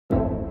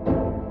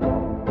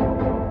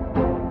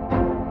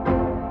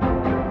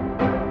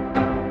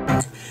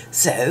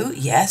So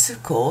yes,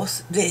 of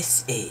course,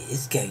 this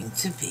is going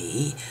to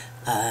be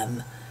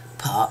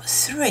part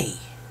 3.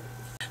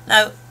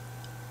 Now,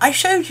 I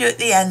showed you at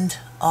the end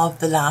of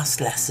the last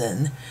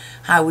lesson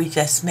how we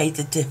just made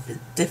a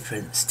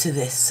difference to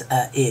this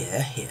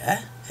ear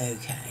here,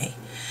 okay,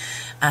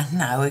 and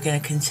now we're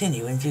going to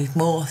continue and do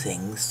more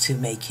things to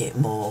make it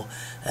more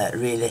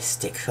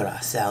realistic for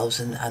ourselves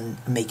and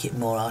make it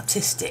more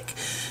artistic.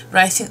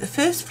 But I think the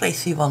first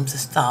place we want to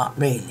start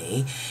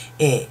really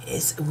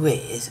is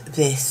with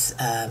this,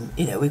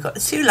 we've got the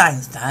 2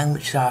 lines down,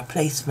 which are our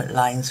placement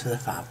lines for the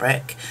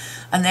fabric,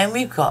 and then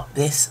we've got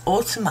this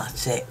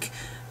automatic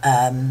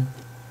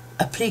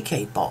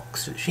applique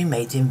box which we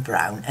made in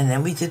brown, and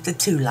then we did the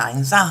 2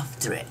 lines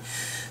after it.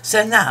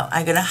 So now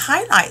I'm going to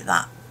highlight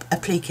that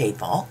applique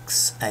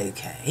box,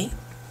 okay,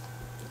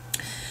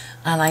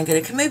 and I'm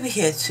going to come over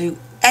here to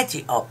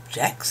edit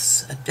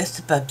objects, just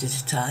above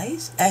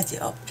digitize,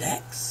 edit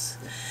objects,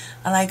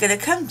 and I'm going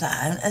to come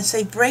down and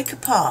say break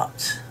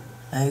apart,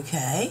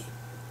 okay.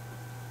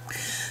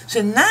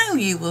 So now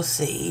you will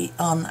see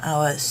on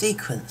our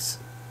sequence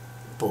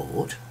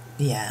board,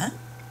 yeah,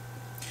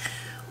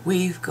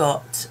 we've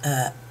got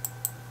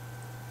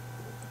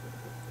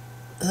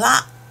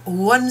that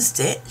 1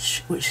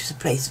 stitch, which is a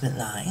placement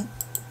line.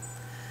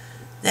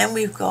 Then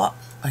we've got,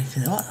 I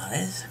don't know what that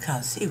is, I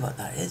can't see what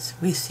that is,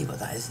 we'll see what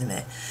that is in a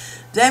minute.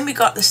 Then we've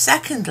got the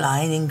 2nd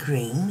line in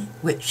green,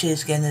 which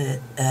is going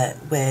to,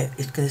 where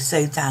it's going to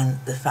sew down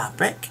the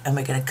fabric, and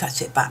we're going to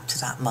cut it back to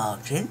that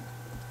margin.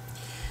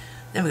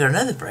 Then we've got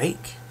another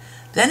break.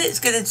 Then it's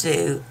going to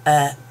do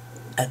a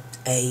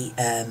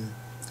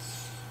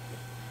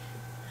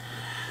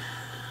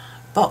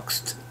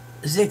boxed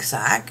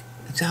zigzag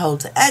to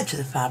hold the edge of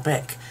the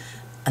fabric,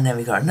 and then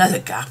we've got another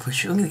gap,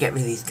 which we're going to get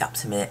rid of these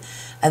gaps in a minute.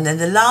 And then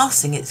the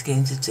last thing it's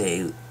going to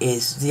do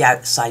is the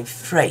outside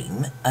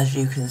frame, as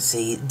you can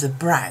see, the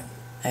brown,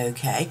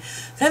 okay.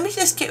 So let me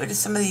just get rid of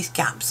some of these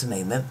gaps a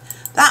moment.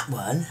 That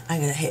one I'm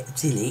going to hit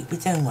delete, we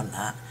don't want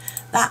that.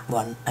 That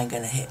one I'm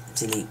going to hit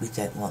delete, we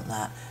don't want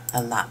that.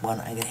 And that one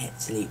I'm going to hit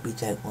delete, we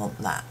don't want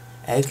that.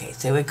 Okay,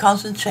 so we're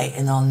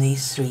concentrating on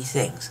these 3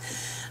 things.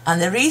 And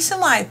the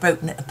reason why I've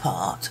broken it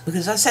apart,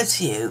 because I said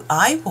to you,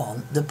 I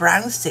want the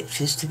brown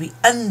stitches to be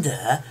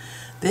under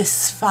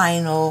this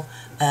final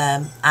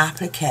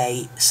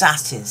applique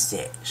satin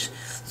stitch.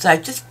 So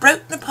I've just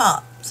broken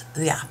apart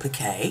the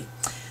applique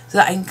so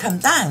that I can come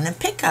down and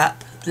pick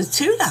up the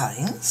 2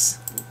 lines,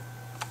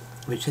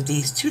 which are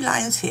these 2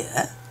 lines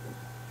here,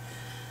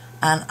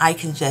 and I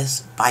can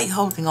just, by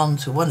holding on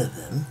to one of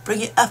them,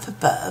 bring it up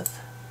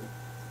above,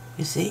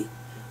 you see,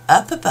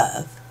 up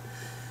above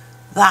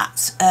that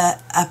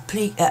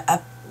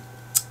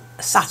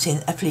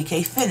satin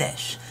applique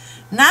finish.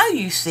 Now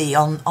you see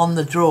on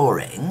the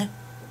drawing,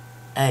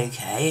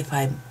 okay, if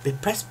I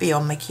press B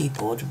on my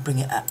keyboard and bring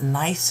it up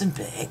nice and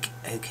big,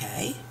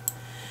 okay,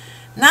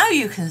 now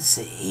you can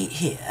see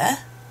here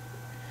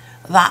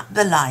that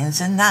the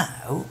lines are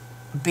now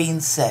being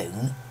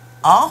sewn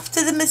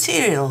after the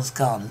material's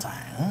gone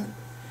down,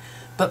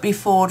 but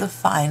before the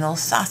final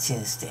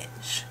satin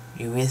stitch.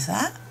 You with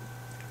that?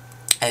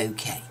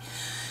 Okay.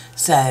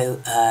 So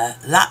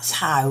that's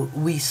how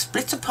we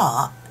split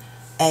apart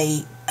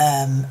a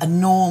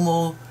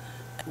normal,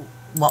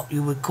 what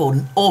you would call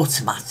an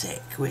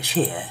automatic, which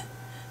here,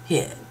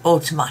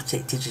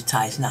 automatic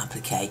digitizing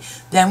applique.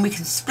 Then we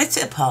can split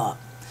it apart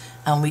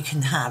and we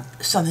can have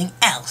something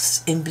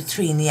else in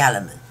between the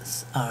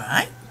elements, all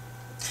right?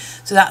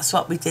 So that's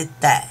what we did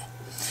there.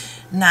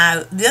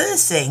 Now, the other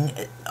thing,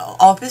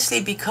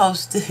 obviously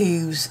because the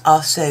hooves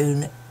are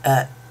sewn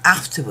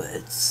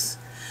afterwards,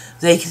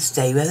 they can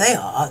stay where they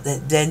are.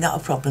 They're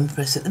not a problem for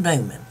us at the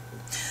moment.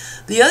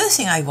 The other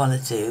thing I want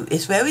to do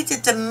is where we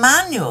did the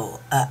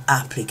manual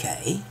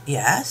applique,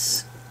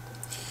 yes,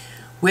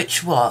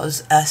 which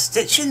was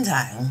stitching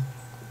down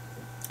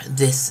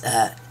this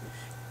a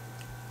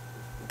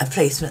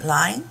placement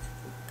line,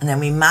 and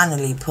then we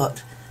manually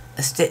put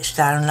a stitch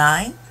down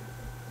line,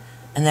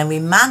 and then we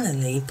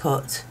manually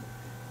put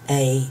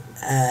a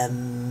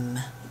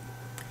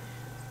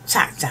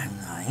tack down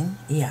line,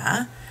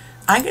 yeah.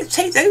 I'm going to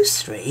take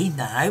those 3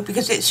 now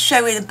because it's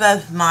showing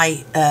above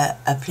my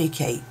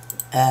applique,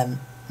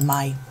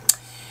 my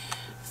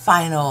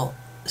final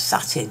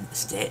satin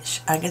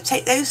stitch. I'm going to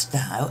take those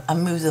now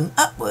and move them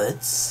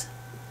upwards,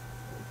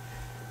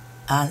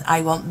 and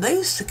I want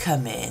those to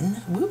come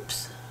in.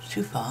 Whoops,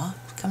 too far,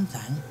 come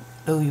down.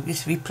 Oh,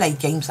 we play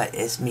games like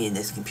this, me and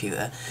this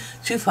computer.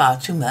 Too far,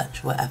 too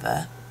much,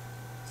 whatever.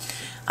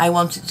 I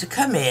want it to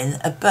come in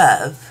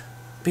above,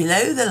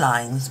 below the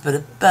lines, but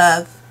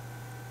above.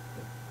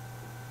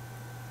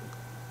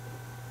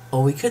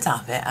 Or we could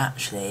have it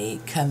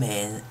actually come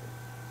in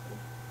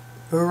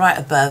right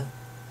above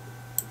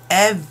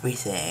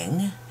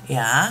everything,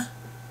 yeah.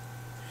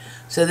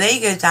 So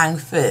they go down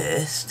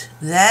first,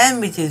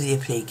 then we do the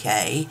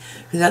applique,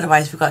 because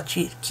otherwise we've got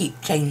to keep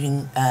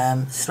changing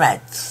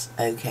threads,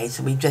 okay.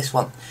 So we just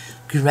want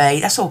grey,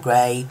 that's all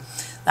grey,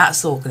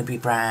 that's all going to be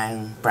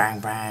brown,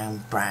 brown,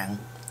 brown, brown,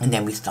 and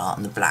then we start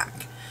on the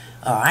black.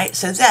 Alright,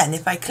 so then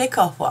if I click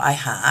off what I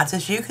had,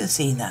 as you can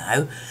see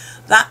now,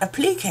 that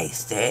applique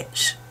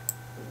stitch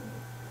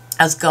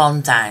has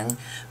gone down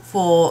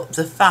for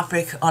the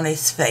fabric on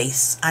his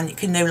face, and it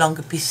can no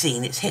longer be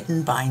seen. It's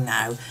hidden by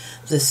now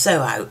the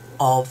sew out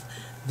of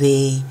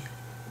the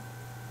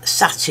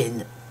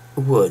satin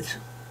wood.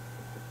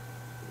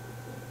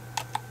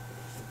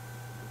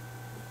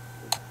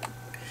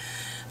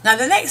 Now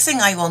the next thing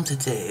I want to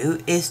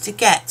do is to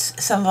get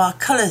some of our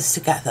colours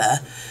together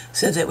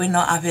so that we're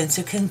not having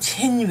to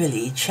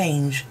continually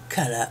change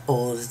colour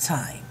all the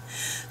time.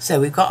 So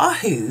we've got our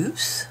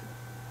hooves,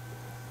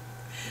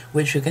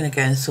 which we're going to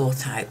go and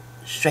sort out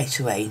straight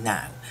away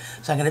now.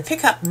 So I'm going to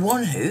pick up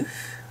one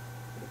hoof,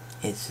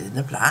 it's in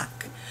the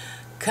black,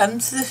 come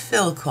to the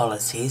fill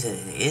qualities,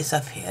 and it is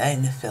up here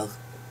in the fill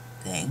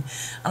thing,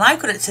 and I've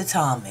got it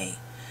tatami,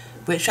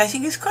 which I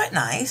think is quite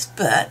nice,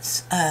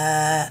 but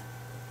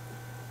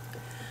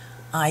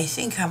I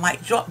think I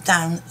might drop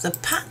down the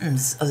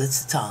patterns of the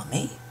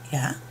tatami,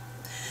 yeah,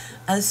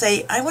 and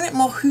say I want it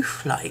more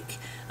hoof-like.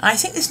 And I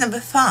think this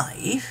number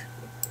 5,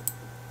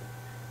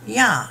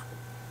 yeah,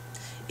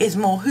 is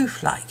more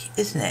hoof-like,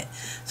 isn't it?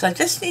 So I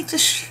just need to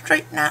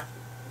straighten that.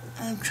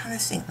 I'm trying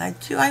to think now,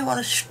 do I want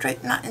to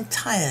straighten that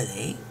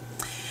entirely?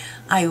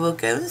 I will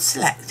go and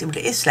select it. Well,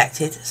 it is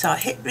selected, so I'll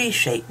hit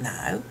reshape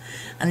now.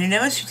 And you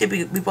know, as we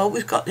did, we've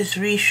always got this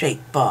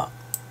reshape bar.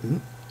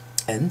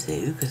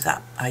 Undo, because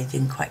that I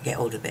didn't quite get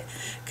hold of it.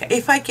 Okay,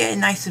 if I get it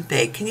nice and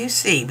big, can you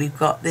see we've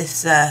got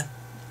this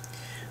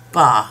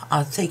bar?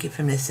 I'll take it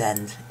from this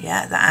end,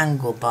 yeah, the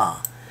angle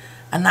bar,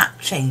 and that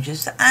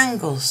changes the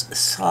angles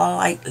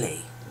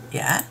slightly,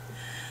 yeah.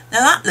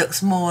 Now that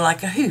looks more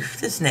like a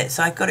hoof, doesn't it?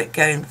 So I've got it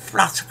going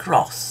flat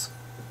across.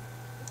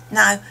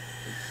 Now,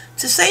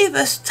 to save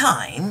us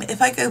time,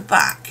 if I go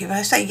back, if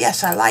I say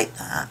yes, I like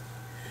that,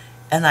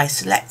 and I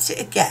select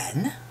it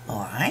again,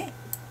 all right,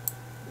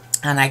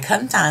 and I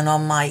come down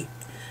on my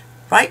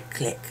right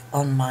click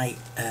on my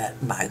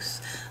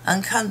mouse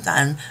and come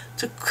down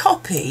to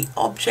copy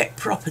object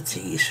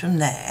properties from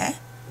there,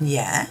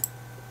 yeah,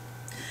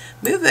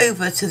 move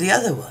over to the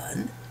other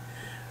one,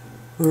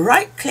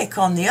 right click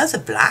on the other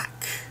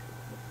black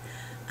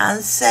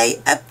and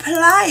say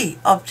apply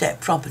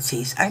object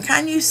properties, and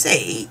can you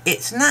see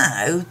it's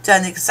now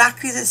done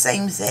exactly the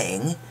same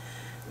thing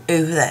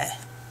over there,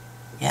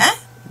 yeah,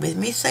 with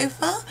me so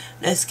far?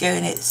 Let's go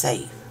and hit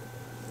save.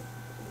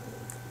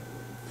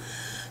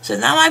 So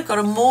now I've got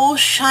a more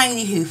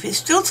shiny hoof. It's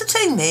still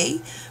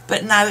tatami,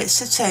 but now it's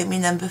tatami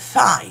number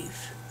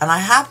 5. And I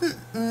haven't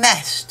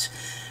messed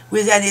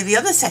with any of the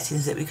other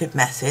settings that we could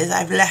mess with.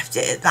 I've left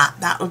it at that.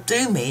 That'll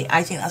do me.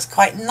 I think that's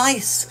quite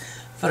nice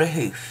for a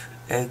hoof.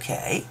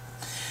 Okay.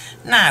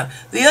 Now,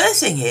 the other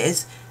thing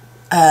is,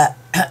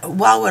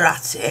 while we're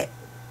at it,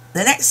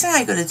 the next thing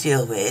I've got to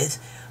deal with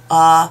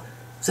are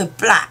the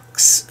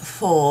blacks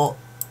for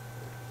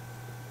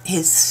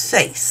his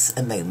face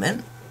a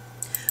moment.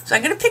 So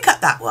I'm going to pick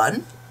up that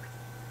one,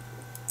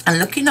 and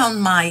looking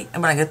on my,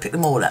 well, I'm going to pick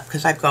them all up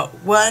because I've got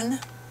 1,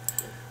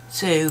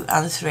 2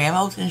 and 3. I'm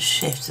holding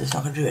shift, so it's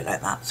not going to do it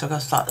like that, so I've got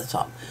to start at the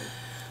top.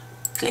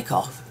 Click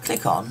off,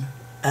 click on,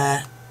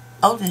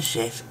 holding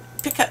shift,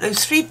 pick up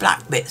those 3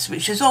 black bits,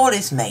 which is all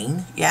his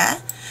mane, yeah,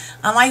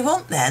 and I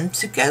want them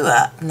to go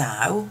up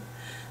now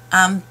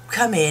and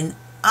come in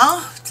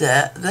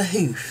after the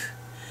hoof,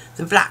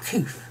 the black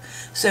hoof.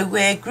 So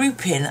we're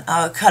grouping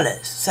our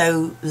colours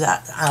so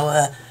that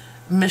our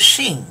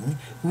machine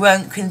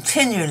won't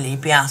continually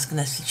be asking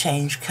us to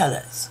change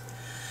colours.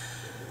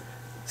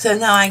 So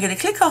now I'm going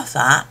to click off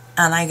that,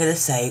 and I'm going to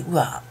say,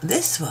 well,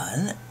 this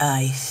one,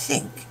 I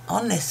think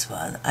on this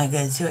one I'm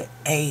going to do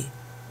a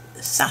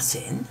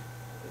satin,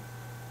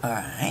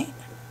 alright,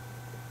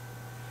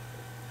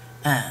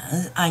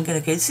 and I'm going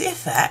to go to the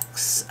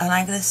effects, and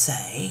I'm going to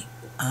say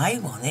I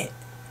want it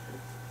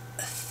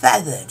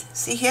feathered.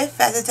 See here,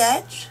 feathered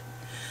edge?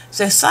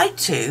 So side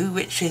 2,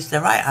 which is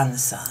the right hand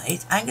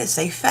side, I'm going to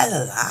say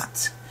feather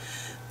that,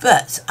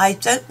 but I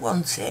don't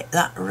want it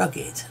that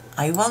rugged.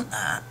 I want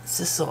that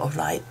to sort of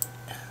like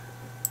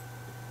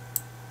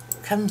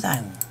come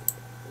down.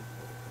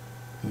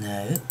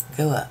 No,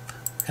 go up,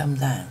 come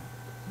down.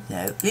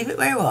 No, leave it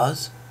where it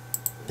was.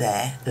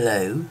 There,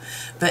 low.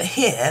 But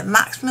here,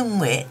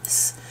 maximum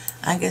widths,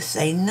 I'm going to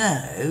say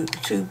no,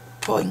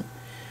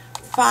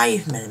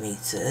 2.5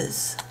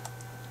 millimeters.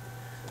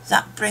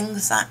 That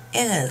brings that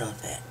in a little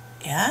bit.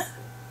 Yeah?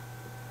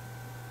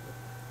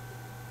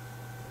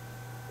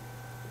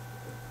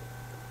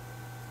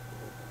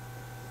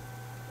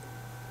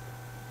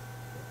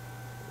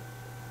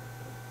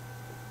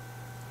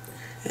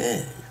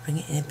 Good. Bring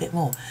it in a bit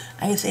more.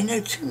 I'm going to say no,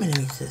 2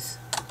 millimeters.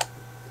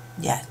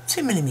 Yeah,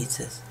 2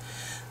 millimeters.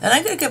 Then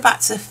I'm going to go back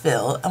to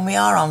fill, and we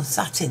are on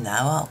satin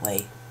now, aren't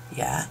we?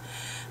 Yeah.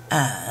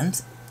 And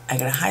I'm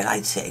going to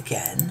highlight it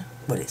again.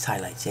 Well, it's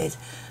highlighted.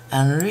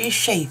 And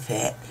reshape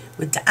it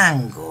with the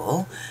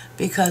angle,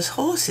 because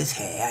horse's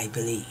hair, I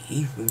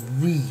believe,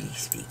 really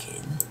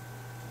speaking,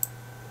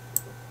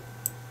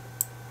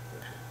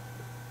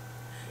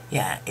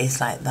 yeah,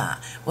 it's like that.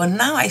 Well,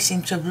 now I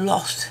seem to have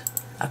lost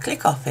I'll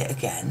click off it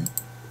again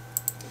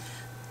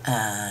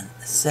and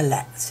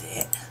select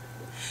it.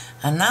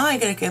 And now I'm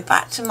going to go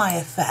back to my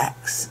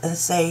effects and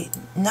say,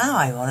 now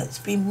I want it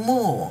to be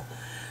more.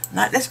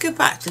 Now let's go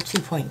back to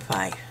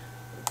 2.5.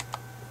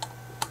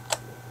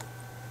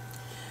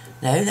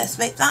 No, let's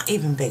make that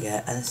even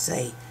bigger and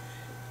say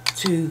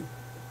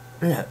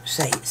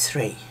say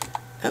 3.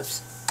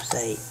 Oops,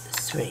 say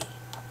 3.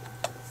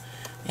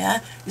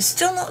 Yeah, it's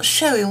still not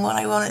showing what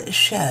I want it to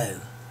show.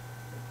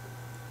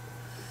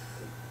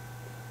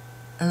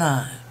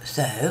 No,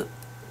 so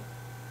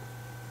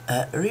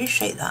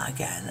reshape that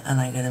again,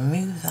 and I'm going to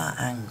move that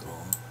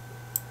angle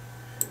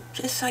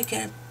just so I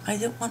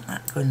don't want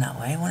that going that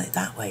way, I want it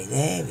that way.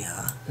 There we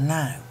are.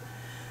 Now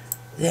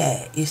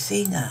there, you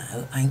see,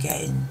 now I'm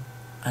getting,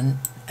 and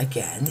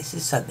again this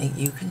is something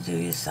you can do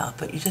yourself,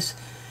 but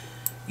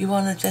you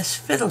want to just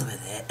fiddle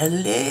with it a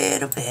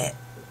little bit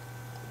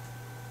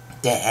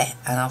there,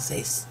 and I'll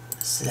say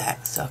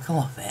select, so I'll come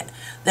off it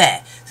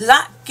there, so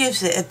that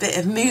gives it a bit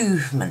of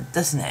movement,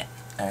 doesn't it?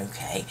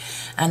 Okay,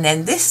 and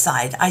then this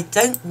side I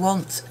don't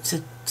want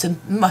to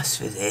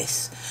muss with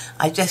this.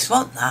 I just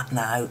want that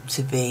now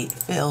to be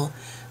fill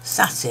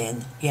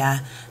satin, yeah,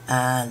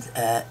 and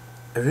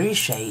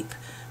reshape,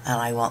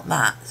 and I want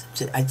that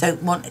to, I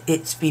don't want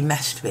it to be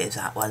messed with,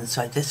 that one,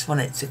 so I just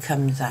want it to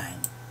come down.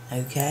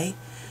 Okay,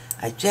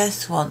 I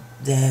just want,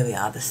 there we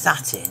are, the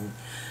satin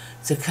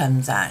to come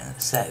down.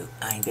 So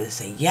I'm going to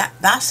say, yeah,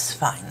 that's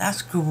fine,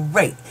 that's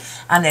great.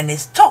 And then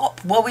this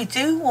top, well, we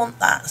do want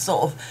that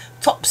sort of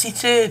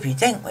topsy-turvy,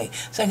 don't we?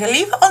 So I'm going to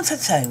leave it on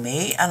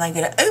Totomi, and I'm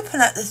going to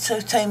open up the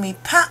Totomi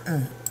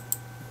pattern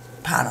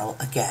panel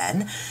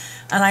again,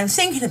 and I'm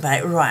thinking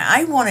about, right,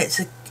 I want it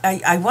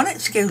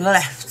to go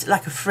left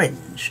like a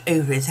fringe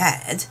over his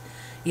head,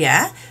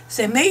 yeah?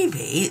 So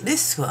maybe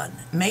this one,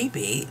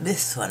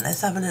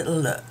 let's have a little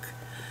look.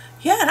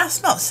 Yeah,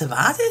 that's not so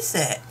bad, is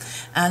it?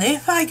 And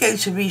if I go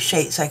to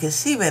reshape so I can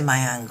see where my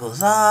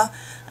angles are,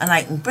 and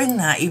I can bring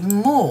that even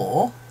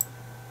more,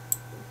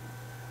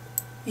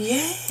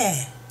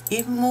 yeah,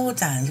 even more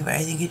down to where I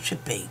think it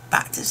should be.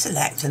 Back to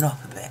select and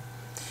up a bit.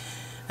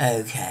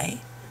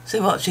 Okay,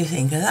 so what do you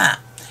think of that?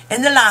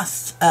 In the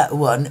last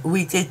one,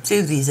 we did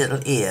do these little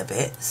ear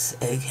bits,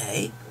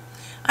 okay.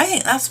 I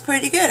think that's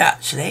pretty good,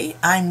 actually.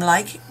 I'm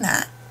liking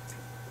that.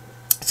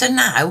 So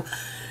now,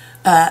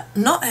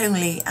 not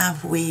only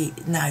have we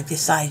now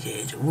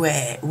decided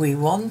where we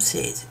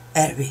wanted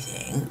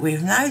everything,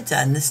 we've now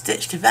done the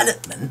stitch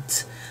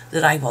development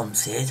that I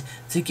wanted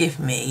to give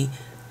me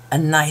a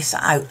nice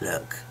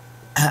outlook.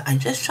 I'm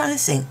just trying to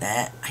think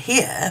there.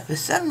 Here, for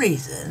some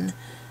reason,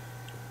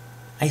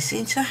 I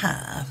seem to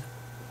have,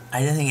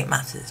 I don't think it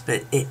matters,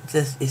 but it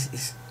just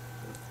it's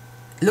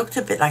looked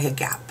a bit like a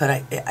gap, but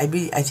I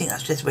think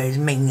that's just where his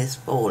mane is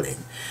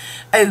falling.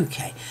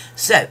 Okay,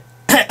 so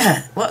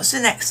what's the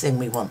next thing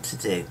we want to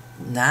do?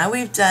 Now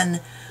we've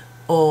done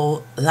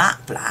all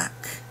that black,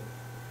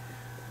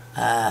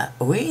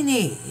 we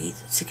need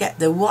to get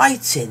the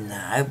white in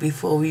now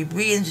before we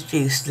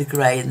reintroduce the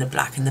grey and the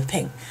black and the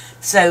pink.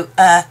 So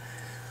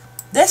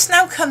let's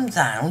now come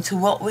down to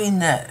what we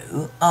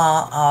know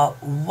are our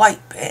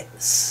white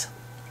bits,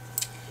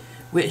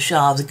 which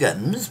are the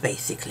gums,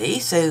 basically.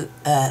 So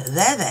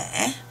they're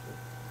there.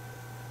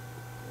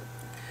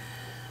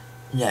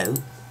 No,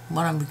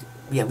 what am we?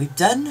 Yeah, we've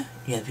done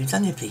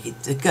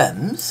the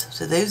gums.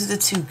 So those are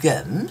the two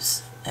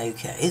gums.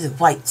 Okay, the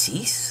white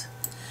teeth,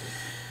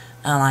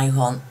 and I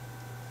want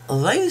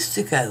those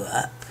to go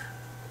up.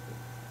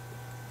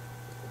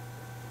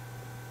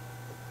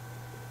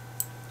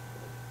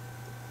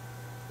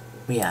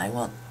 Yeah, I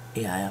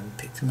haven't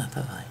picked them up,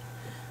 have I?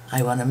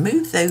 I want to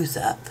move those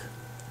up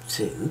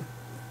to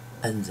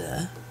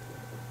under,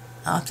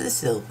 after the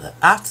silver,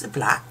 after the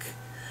black.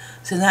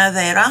 So now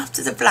they're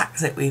after the black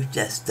that we've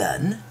just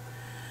done.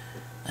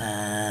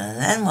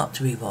 And then what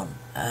do we want?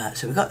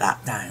 So we've got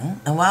that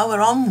down. And while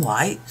we're on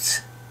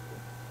white,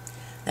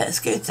 let's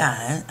go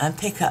down and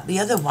pick up the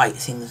other white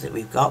things that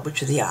we've got,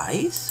 which are the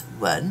eyes.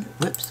 One,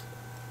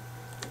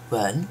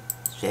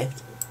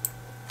 shift,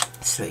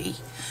 3.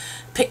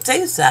 Pick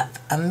those up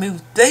and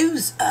move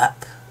those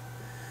up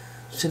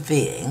to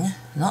being,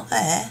 not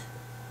there,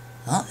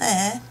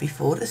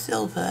 before the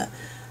silver,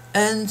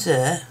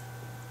 under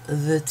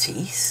the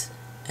teeth.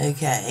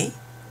 Okay,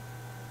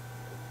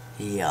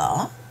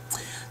 yeah.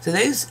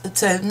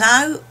 So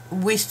now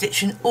we're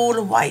stitching all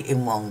the white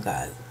in one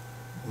go,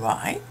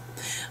 right?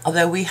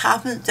 Although we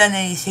haven't done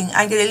anything,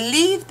 I'm going to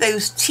leave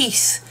those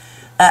teeth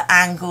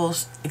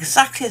angles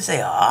exactly as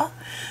they are,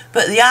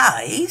 but the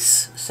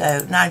eyes,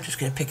 so now I'm just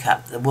going to pick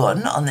up the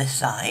one on this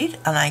side,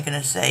 and I'm going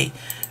to say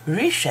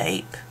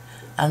reshape,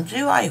 and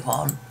do I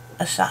want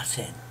a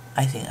satin?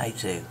 I think I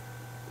do.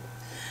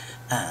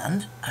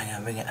 And I'm going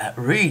to bring it up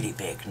really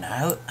big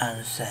now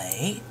and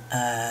say,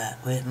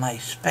 with my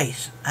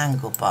space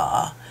angle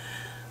bar,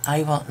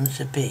 I want them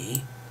to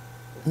be,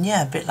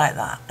 yeah, a bit like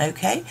that,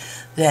 okay?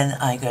 Then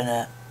I'm going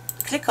to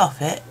click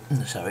off it,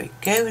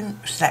 go and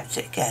select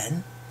it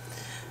again,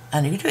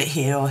 and you can do it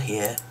here or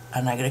here,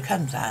 and I'm going to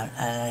come down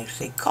and I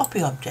say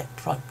copy object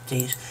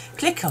properties,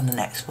 click on the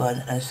next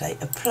one and say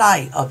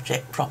apply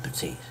object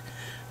properties.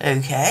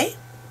 Okay,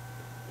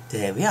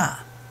 there we are.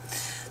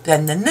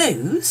 Then the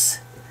nose,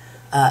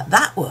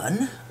 that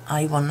one,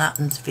 I want that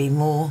one to be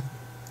more,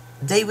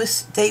 they were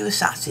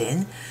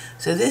satin.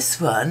 So this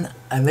one,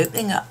 I'm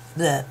opening up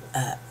the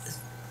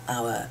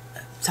our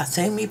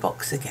Satomi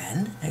box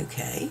again,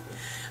 okay.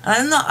 And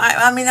I'm not,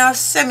 I mean, there are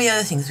so many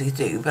other things we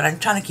do, but I'm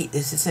trying to keep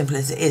this as simple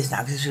as it is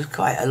now because this was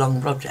quite a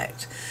long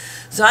project.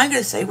 So I'm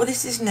going to say, what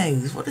is this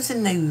nose? What does a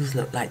nose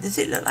look like? Does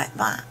it look like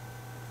that?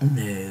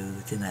 No,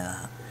 didn't know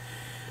that.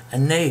 A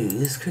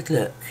nose could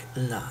look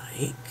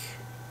like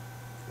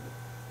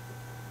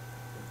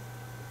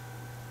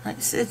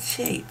sort of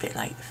shape, a bit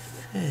like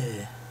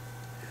fur.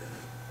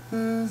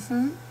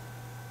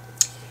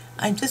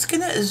 I'm just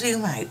going to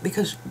zoom out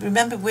because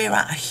remember we're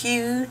at a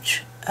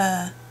huge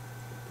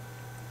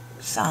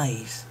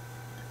size.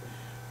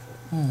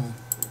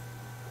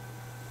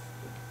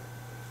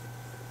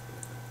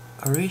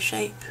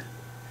 Reshape,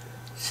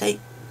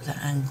 shape the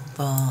angle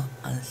bar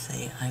and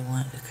say I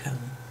want to come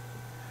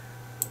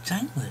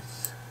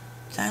downwards,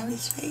 down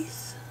his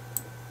face.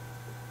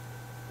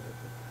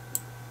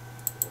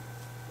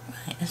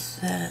 Right, let's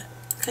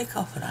click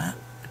off of that,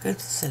 go to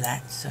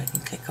select so I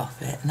can click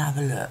off it and have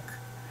a look.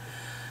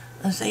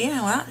 And say, you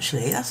know, well,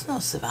 actually, that's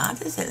not so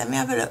bad, is it? Let me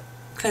have a look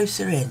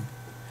closer in.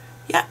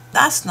 Yep,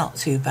 that's not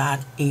too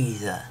bad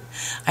either.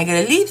 I'm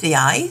going to leave the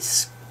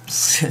eyes.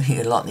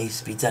 A lot needs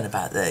to be done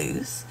about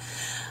those.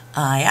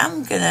 I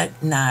am going to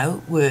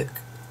now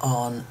work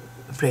on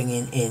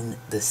bringing in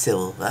the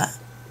silver.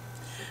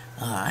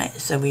 Alright,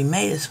 so we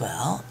may as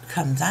well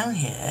come down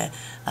here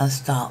and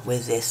start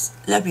with this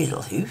lovely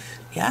little hoof,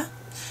 yeah?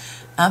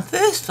 And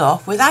first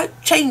off,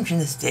 without changing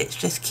the stitch,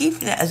 just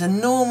keeping it as a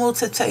normal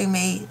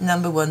Satomi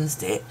 #1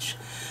 stitch,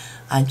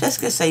 I'm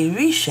just going to say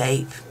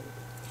reshape,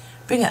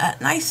 bring it up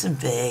nice and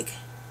big,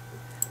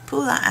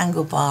 pull that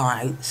angle bar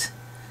out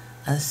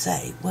and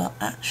say, well,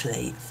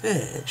 actually,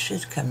 fur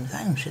should come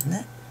down, shouldn't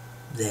it?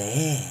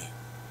 There.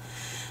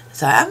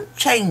 So I haven't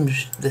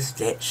changed the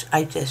stitch,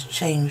 I just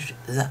changed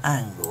the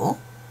angle.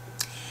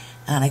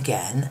 And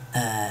again,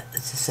 to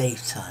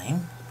save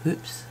time,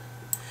 whoops,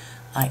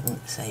 I can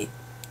say,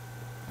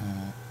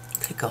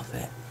 click off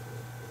it,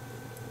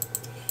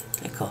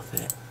 click off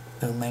it.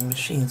 Oh, my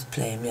machine's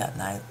playing me up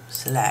now.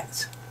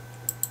 Select,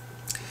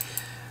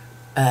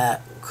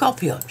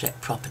 copy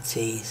object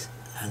properties,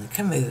 and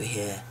come over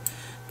here,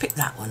 pick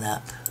that one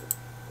up,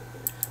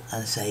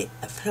 and say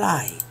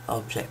apply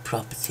object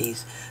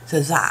properties.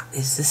 So that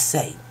is the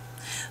same.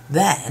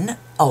 Then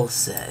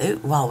also,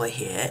 while we're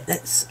here,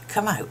 let's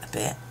come out a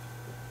bit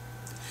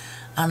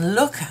and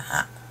look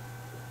at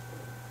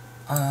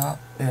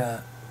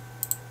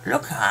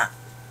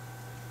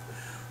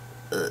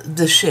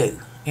the shoe,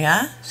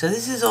 yeah? So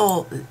this is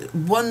all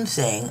one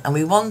thing and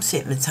we want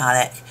it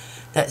metallic.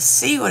 Let's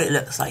see what it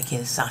looks like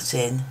in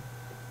satin.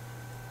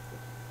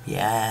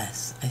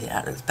 Yes, I think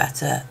that looks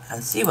better.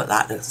 And see what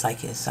that looks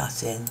like in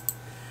satin.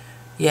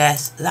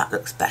 Yes, that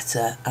looks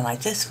better. And I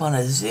just want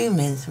to zoom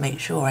in to make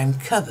sure I'm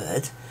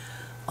covered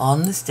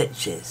on the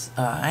stitches,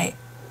 alright?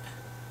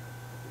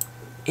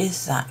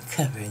 Is that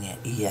covering it?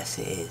 Yes,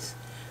 it is.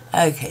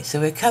 Okay, so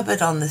we're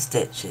covered on the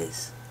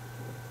stitches.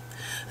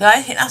 So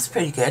I think that's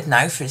pretty good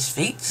now for his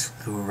feet.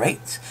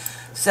 Great.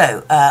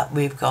 So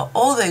we've got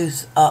all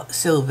those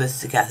silvers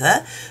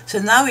together. So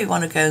now we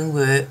want to go and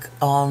work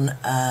on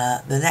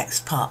the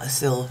next part of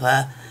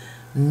silver.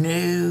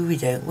 No, we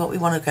don't. What we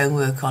want to go and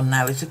work on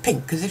now is the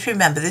pink. Because if you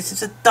remember, this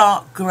is a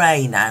dark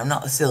grey now,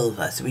 not a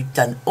silver. So we've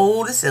done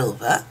all the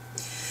silver.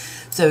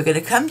 So we're going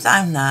to come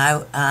down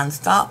now and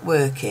start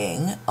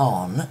working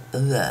on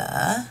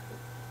the...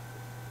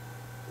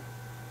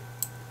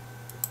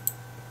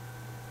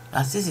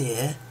 That's his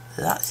ear,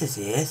 so that's his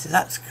ear, so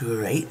that's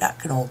great. That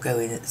can all go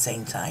in at the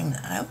same time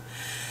now.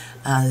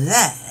 And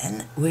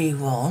then we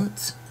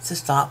want to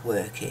start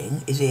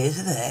working. His ears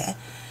are there.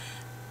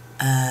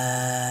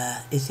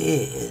 His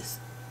ears.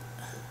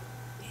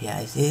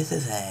 Yeah, his ears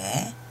are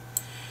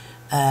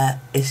there.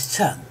 His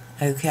tongue,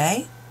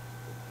 okay?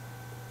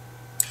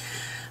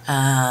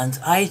 And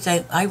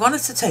I want a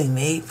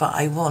Satomi, but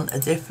I want a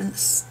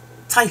different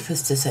type of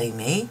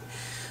Satomi.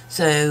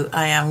 So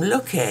I am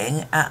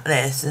looking at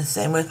this and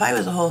saying, well, if I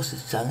was a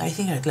horse's tongue, I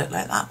think I'd look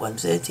like that one.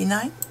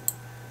 39?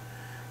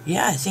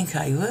 Yeah, I think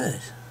I would.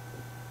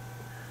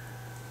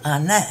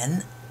 And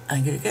then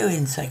I'm going to go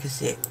in so I can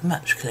see it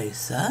much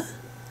closer.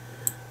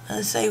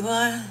 And say,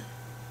 well,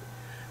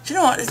 do you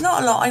know what? There's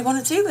not a lot I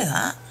want to do with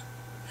that.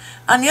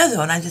 And the other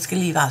one I'm just going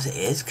to leave as it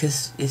is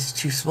because it's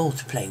too small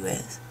to play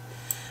with.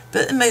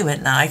 But at the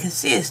moment now I can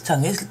see his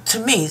tongue. To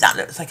me, that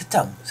looks like a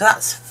tongue. So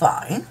that's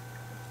fine.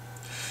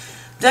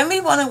 Then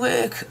we want to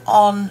work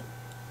on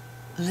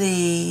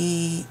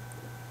the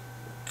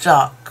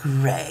dark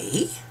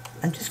grey.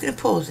 I'm just going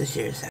to pause this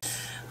here a second.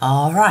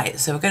 Alright,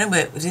 so we're going to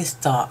work with this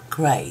dark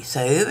grey.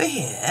 So over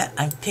here,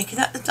 I'm picking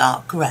up the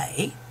dark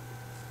grey.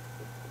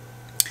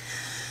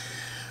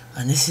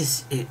 And this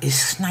is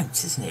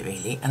snout, isn't it,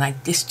 really? And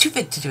it's too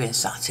big to do in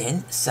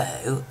satin,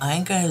 so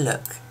I'm going to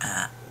look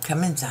at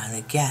coming down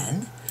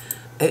again,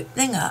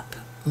 opening up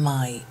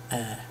my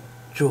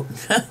drawer,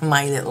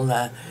 my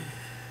little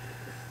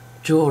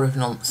drawer of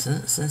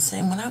nonsense, and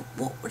saying, well,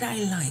 what would I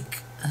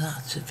like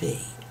that to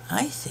be?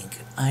 I think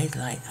I'd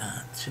like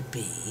that to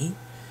be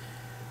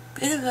a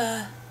bit of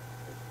a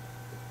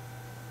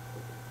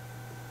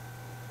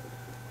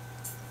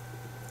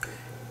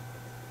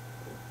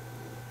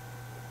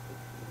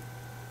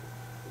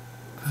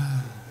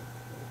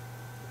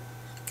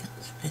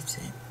split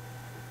it.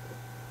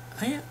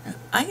 I don't know.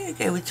 I'm going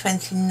to go with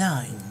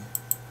 29.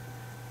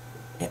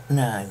 Yep,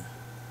 no.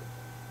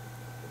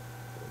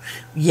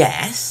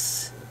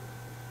 Yes.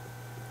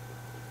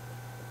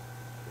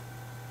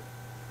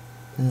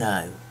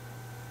 No.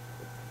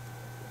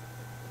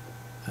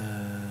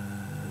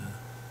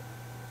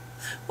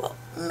 Well,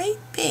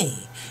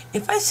 maybe.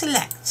 If I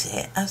select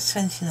it, that's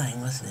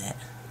 29, wasn't it?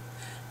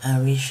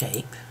 And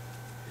reshape.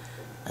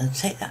 And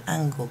take that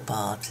angle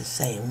bar to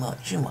say, well,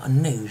 you know what, a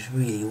nose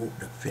really ought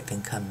to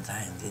flipping come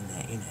down, didn't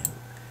it, you know?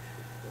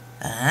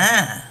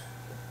 Ah!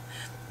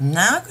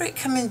 Now I've got it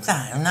coming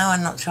down, now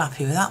I'm not too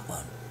happy with that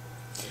one.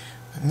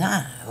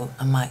 Now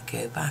I might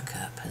go back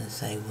up and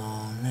say,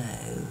 well,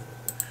 no.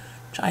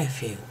 Try a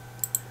few.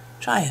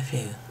 Try a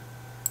few.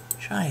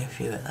 Try a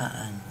few at that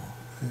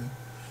angle.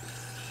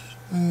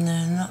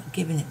 No, not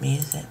giving it me,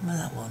 is it? Well,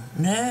 that one.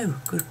 No,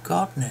 good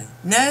God, no.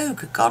 No,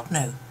 good God,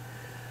 no.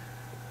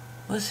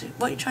 What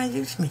are you trying to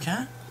do to me,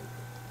 Jack?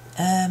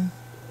 I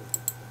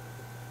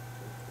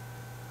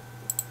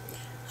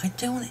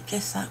don't want it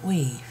just that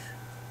weave.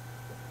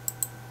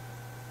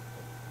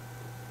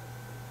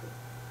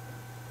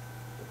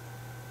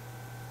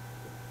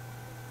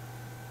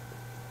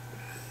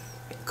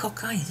 Bit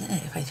cockeyed, isn't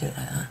it, if I do it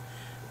like that?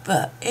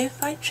 But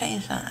if I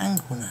change that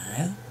angle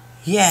now,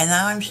 yeah,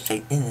 now I'm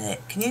straightening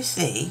it. Can you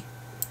see?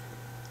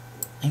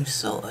 I'm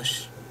sort of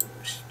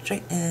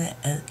straightening it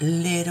a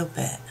little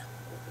bit.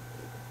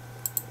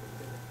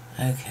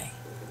 Okay.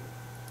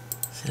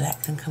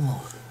 Select and come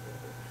off.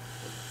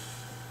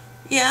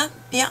 Yeah.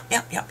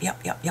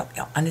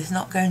 And it's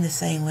not going the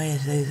same way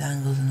as those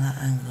angles and that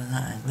angle and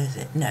that angle, is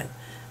it? No.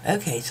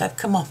 Okay, so I've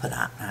come off of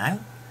that now.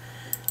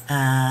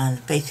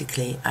 And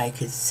basically I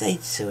could say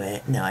to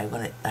it, no, I'm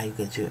going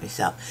to do it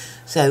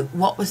myself. So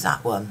what was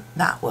that one?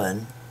 That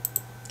one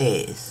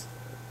is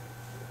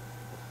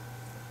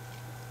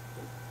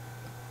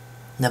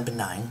number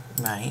 9,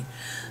 right?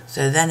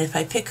 So then if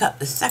I pick up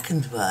the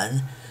second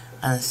one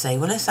and say,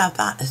 well, let's have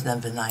that as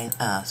number 9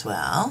 as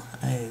well.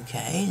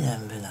 Okay,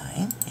 number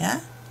 9,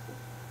 yeah?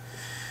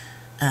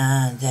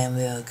 And then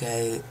we'll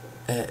go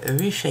a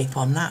reshape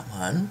on that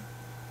one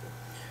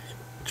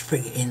to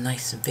bring it in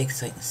nice and big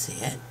so I can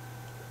see it.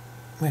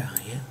 Where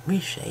are you?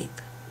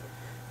 Reshape.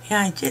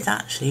 Yeah, I did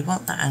actually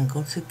want that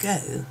angle to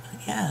go,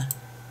 yeah,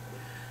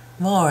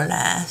 more or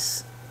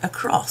less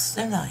across,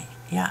 didn't I?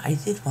 Yeah, I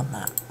did want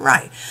that.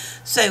 Right,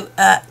 so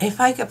if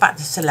I go back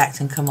to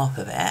select and come off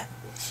of it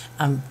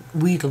and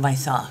wheedle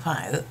myself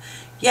out,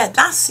 yeah,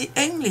 that's the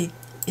only,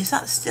 is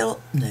that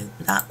still, no,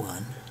 that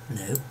one,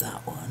 no,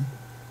 that one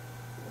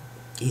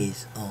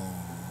is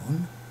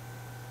on,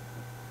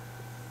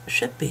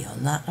 should be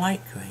on that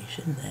light grey,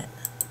 shouldn't it?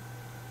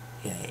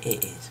 Yeah,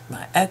 it is.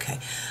 Right, okay.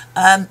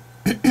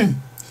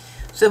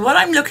 So what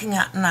I'm looking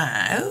at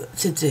now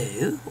to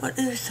do, what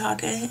is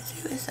targeting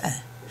to do, is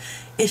there?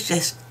 It's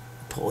just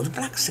pour the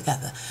blacks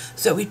together.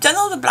 So we've done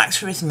all the blacks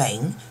for his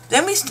mane,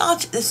 then we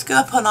started, let's go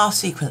up on our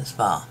sequence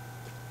bar.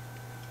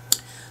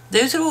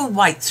 Those are all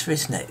whites for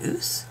his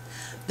nose.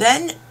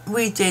 Then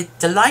we did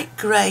the light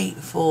grey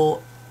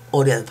for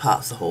all the other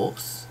parts of the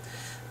horse.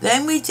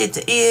 Then we did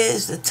the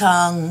ears, the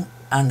tongue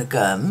and the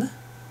gum.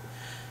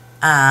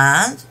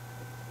 And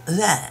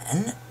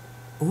then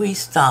we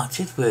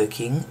started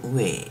working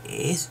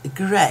with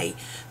grey.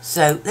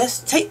 So let's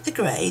take the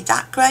grey,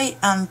 that grey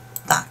and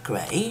that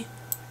grey.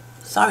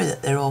 Sorry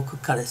that they're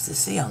awkward colours to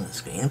see on the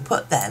screen. And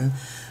put them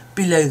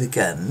below the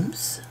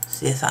gums.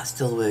 See if that's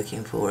still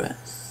working for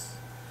us.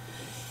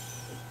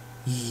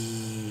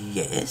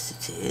 Yes,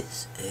 it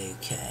is.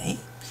 Okay.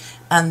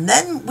 And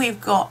then we've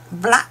got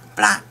black,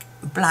 black,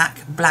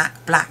 black,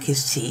 black, black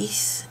his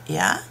teeth.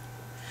 Yeah.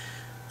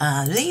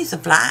 And these are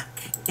black,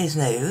 his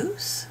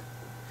nose.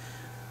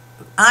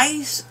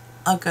 Eyes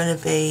are going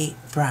to be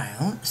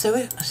brown. So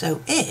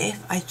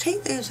if I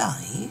take those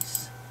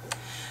eyes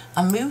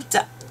and move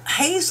the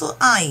hazel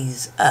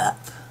eyes up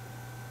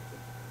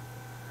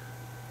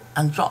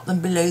and drop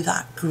them below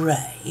that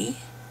grey,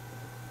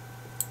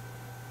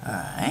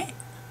 alright,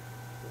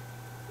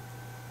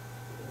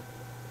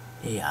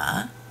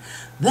 yeah,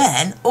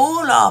 then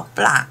all our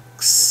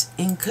blacks,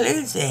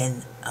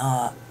 including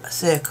our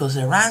circles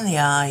around the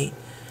eye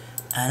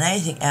and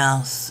anything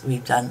else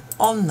we've done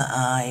on the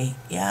eye,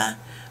 yeah,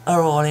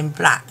 are all in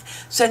black.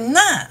 So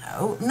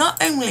now,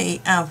 not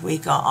only have we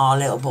got our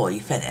little boy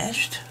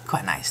finished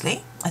quite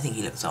nicely, I think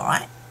he looks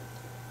alright.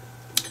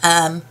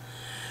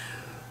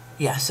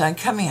 Yeah, so I'm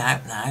coming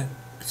out now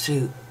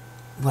to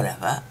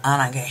whatever,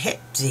 and I'm going to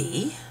hit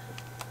D,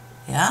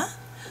 yeah.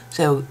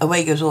 So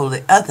away goes all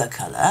the other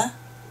colour,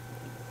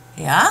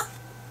 yeah.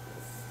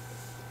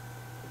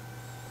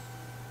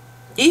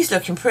 He's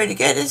looking pretty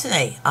good, isn't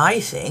he? I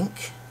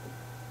think.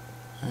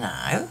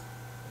 Now,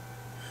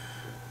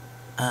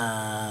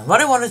 what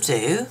I want to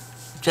do,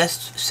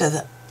 just so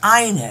that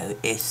I know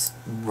it's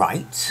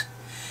right,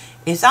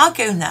 is I'll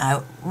go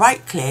now,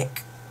 right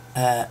click,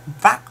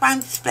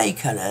 background display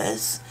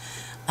colours,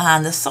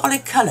 and the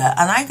solid colour,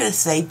 and I'm going to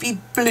say be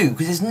blue,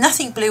 because there's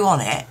nothing blue on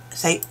it.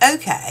 Say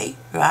OK,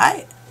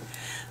 right?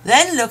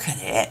 Then look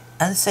at it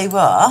and say,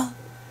 well,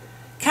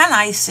 can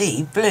I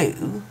see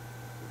blue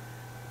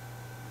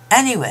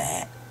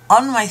anywhere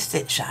on my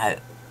stitch out,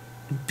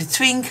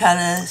 between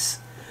colours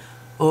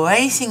or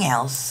anything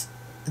else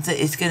that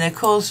is going to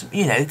cause,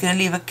 you know, going to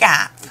leave a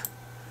gap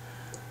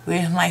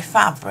with my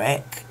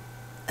fabric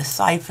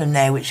aside from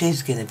there, which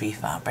is going to be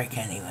fabric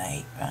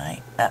anyway,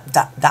 right?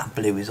 That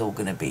blue is all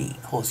going to be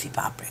horsey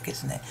fabric,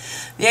 isn't it?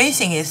 The only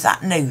thing is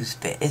that nose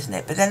bit, isn't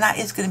it? But then that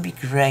is going to be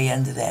grey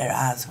under there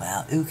as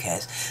well. Who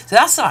cares? So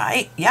that's all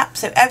right. Yep,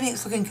 so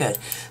everything's looking good.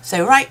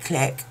 So right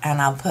click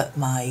and I'll put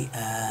my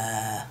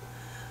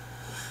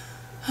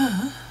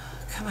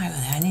come out of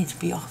there. I need to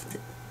be off the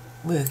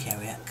work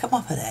area. Come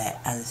off of there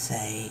and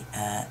say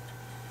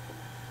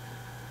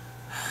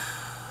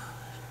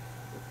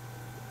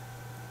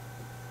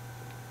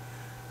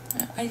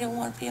I don't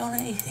want to be on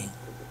anything.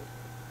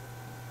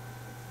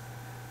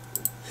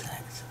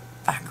 Select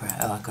background.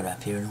 Oh, I've got it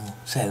up here and all.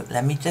 So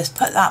let me just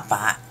put that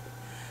back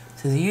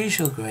to the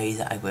usual grey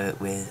that I work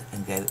with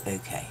and go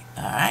OK.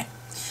 Alright.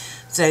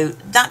 So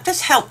that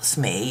just helps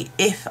me.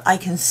 If I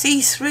can see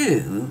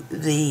through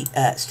the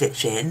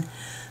stitching,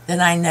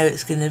 then I know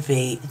it's going to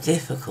be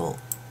difficult.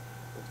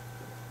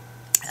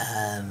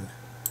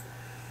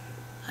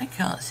 I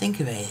can't think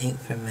of anything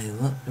for a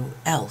moment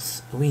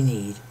else we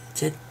need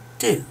to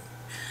do.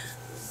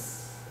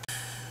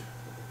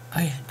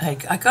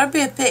 I got to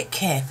be a bit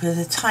careful of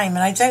the time,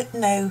 and I don't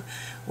know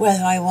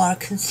whether I want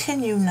to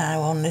continue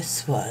now on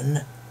this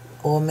one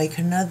or make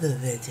another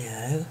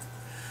video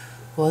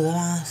for the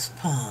last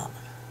part.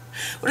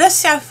 Well, let's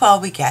see how far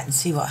we get and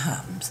see what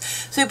happens.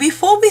 So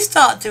before we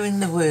start doing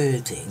the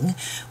wording,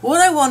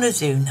 what I want to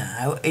do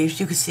now is,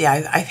 you can see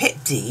I've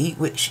hit D,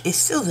 which is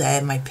still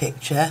there in my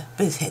picture,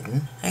 but it's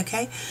hidden,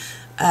 okay?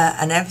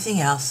 And everything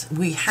else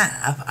we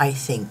have, I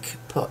think,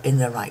 put in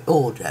the right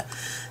order.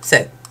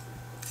 So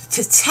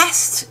to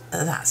test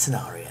that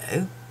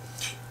scenario,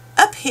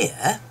 up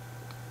here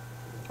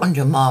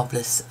under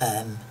Marvellous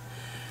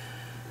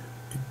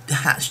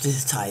Hatch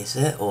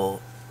Digitizer, or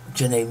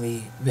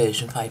Janome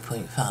version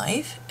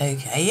 5.5,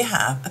 okay, you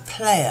have a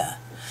player.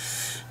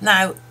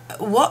 Now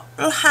what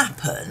will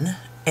happen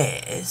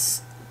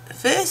is,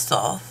 first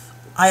off,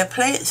 I'll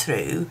play it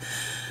through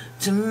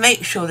to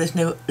make sure there's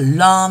no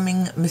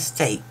alarming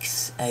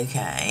mistakes,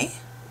 okay,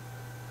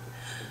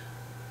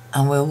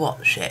 and we'll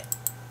watch it.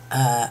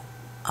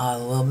 I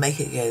will make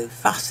it go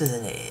faster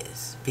than it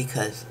is,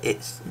 because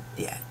it's,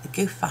 yeah,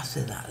 go faster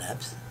than that,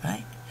 loves,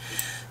 right?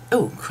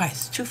 Oh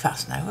Christ, too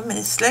fast now. 1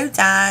 minute, slow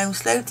down,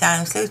 slow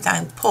down, slow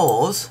down,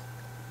 pause.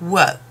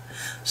 Whoa.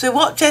 So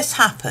what just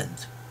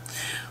happened?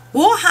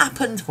 What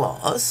happened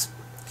was,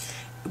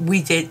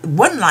 we did,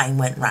 one line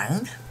went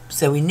round,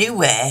 so we knew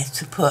where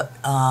to put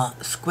our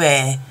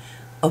square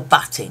of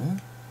batting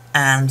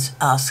and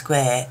our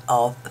square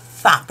of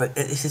fabric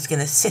that this is going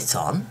to sit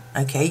on,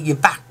 okay, your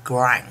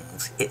background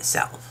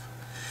itself,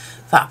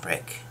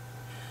 fabric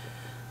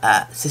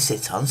to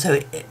sit on, so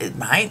it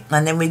might,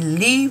 and then we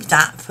leave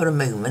that for a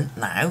moment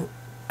now,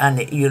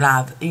 and you'll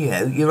have, you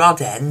know, your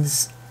odd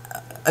ends,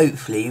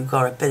 hopefully you've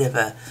got a bit of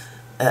a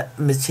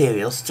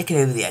material sticking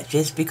over the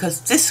edges,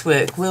 because this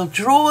work will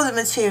draw the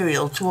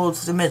material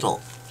towards the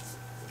middle.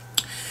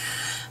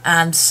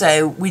 And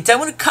so we don't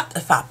want to cut the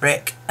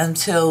fabric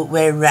until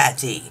we're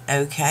ready,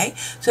 okay?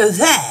 So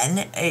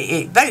then,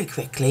 it very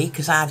quickly,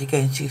 because I had it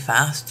going too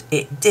fast,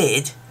 it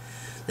did,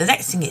 the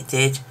next thing it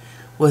did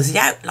was the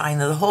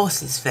outline of the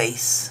horse's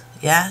face,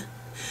 yeah?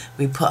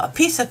 We put a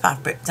piece of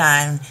fabric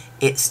down,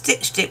 it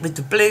stitched it with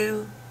the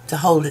blue to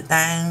hold it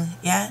down,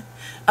 yeah?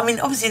 I mean,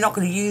 obviously you're not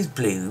going to use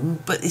blue,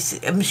 but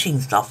it's a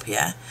machine stop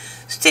here.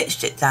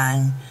 Stitched it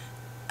down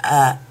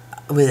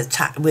with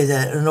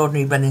an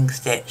ordinary running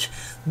stitch.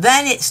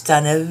 Then it's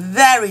done a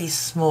very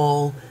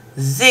small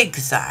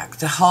zigzag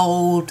to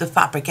hold the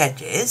fabric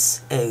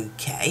edges,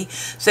 okay?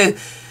 So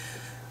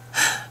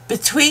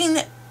between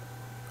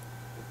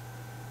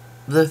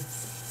the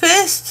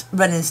first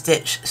running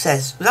stitch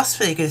says, well, that's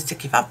where you're going to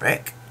stick your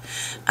fabric,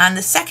 and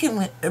the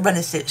second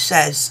running stitch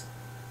says,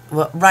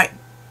 well, right,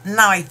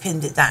 now I've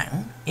pinned it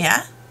down,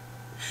 yeah?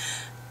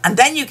 And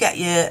then you get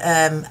your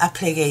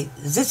appliqué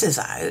scissors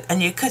out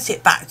and you cut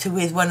it back to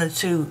with 1 or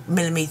 2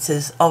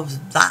 millimeters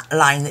of that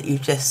line that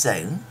you've just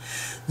sewn.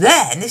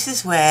 Then this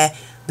is where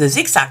the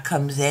zigzag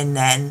comes in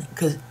then,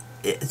 because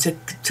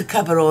to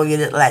cover all your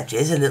little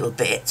edges a little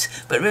bit.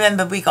 But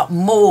remember, we got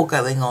more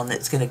going on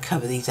that's going to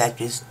cover these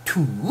edges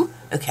too.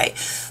 Okay,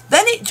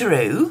 then it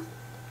drew,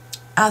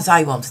 as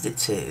I wanted it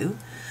to,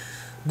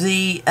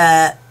 the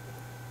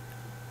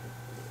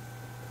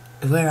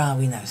where are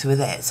we now? So we're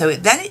there. So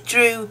then it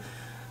drew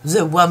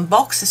the one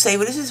box to say,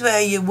 well, this is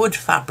where your wood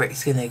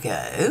fabric's going to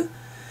go.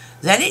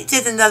 Then it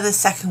did another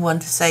second one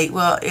to say,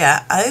 well,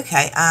 yeah,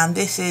 okay, and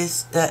this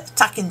is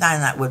tacking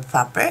down that wood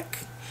fabric.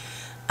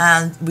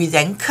 And we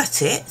then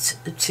cut it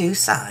to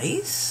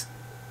size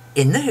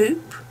in the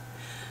hoop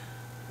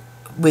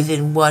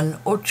within 1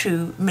 or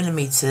 2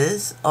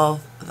 millimeters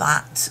of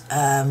that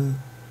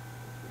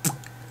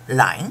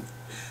line.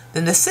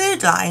 Then the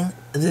third line,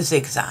 the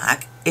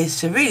zigzag, is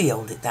to really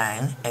hold it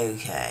down.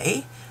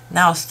 Okay,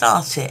 now I'll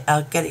start it,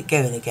 I'll get it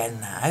going again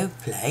now,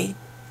 play.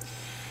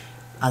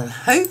 I'm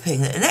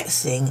hoping that the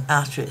next thing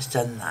after it's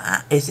done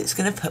that is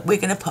we're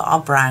going to put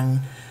our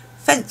brown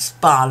fence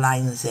bar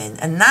lines in,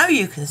 and now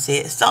you can see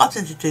it's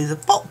starting to do the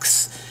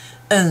box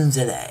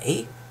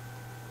underlay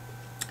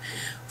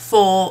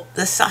for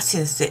the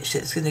satin stitch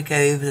that's going to go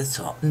over the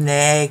top. And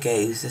there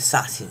goes the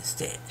satin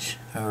stitch.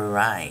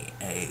 Alright,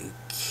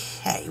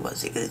 okay,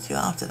 what's it going to do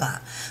after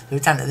that? So we're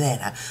down to there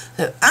now.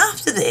 So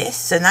after this,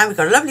 so now we've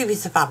got a lovely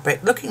piece of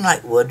fabric looking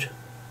like wood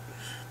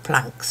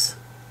planks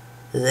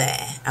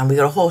there, and we've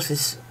got a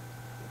horse's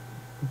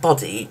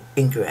body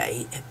in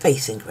grey,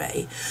 face in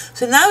grey.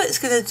 So now it's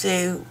going to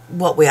do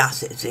what we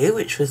asked it to do,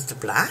 which was the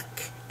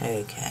black.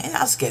 Okay,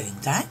 that's going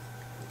down.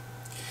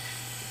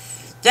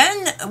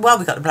 Then, while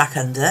we've got the black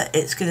under,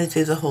 it's going to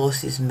do the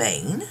horse's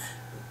mane.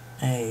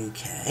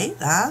 Okay,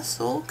 that's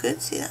all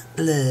good. See that?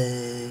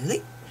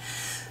 Lovely.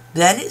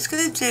 Then it's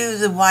going to do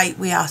the white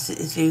we asked it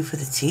to do for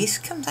the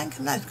teeth. Come down,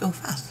 it's going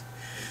fast.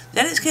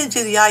 Then it's going to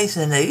do the eyes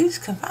and the nose.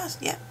 Come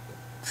fast, yeah.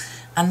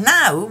 And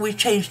now we've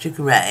changed to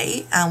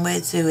grey, and we're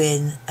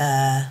doing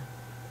yeah,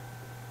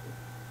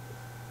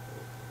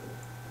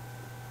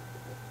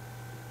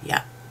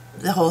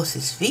 the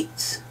horse's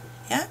feet,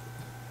 yeah.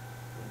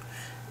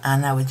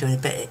 And now we're doing a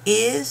bit of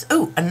ears.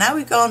 Oh, and now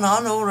we've gone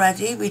on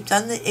already. We've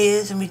done the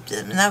ears, and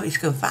now it's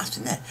going fast,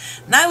 isn't it?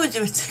 Now we're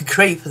doing the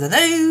grey for the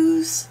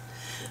nose.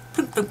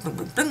 Blunk, blunk, blunk,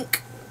 blunk,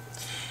 blunk.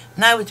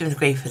 Now we're doing the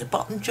grey for the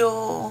bottom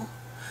jaw.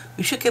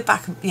 We should go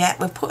back and, yeah,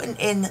 we're putting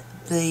in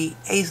the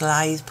hazel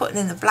eyes, putting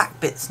in the black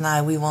bits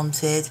now we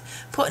wanted,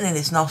 putting in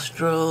his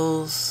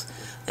nostrils,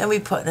 then we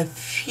put in a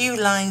few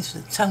lines for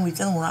the tongue, we've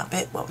done all that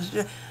bit, what was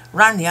it,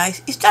 around the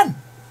eyes, it's done.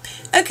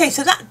 Okay,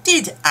 so that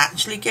did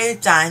actually go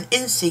down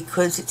in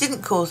sequence, it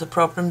didn't cause a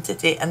problem,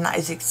 did it? And that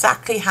is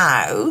exactly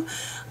how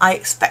I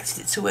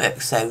expected it to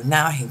work. So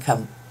now I can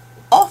come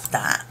off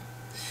that,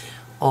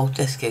 or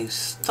just go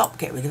stop,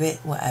 get rid of it,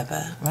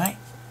 whatever, right?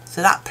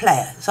 So that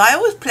player. So I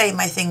always play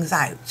my things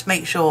out to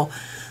make sure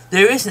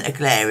there isn't a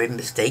glaring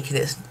mistake and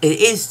it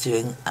is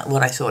doing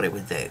what I thought it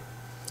would do.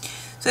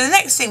 So the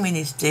next thing we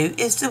need to do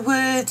is the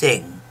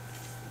wording.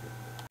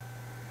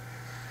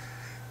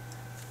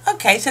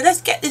 Okay, so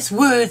let's get this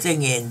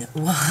wording in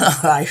while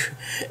I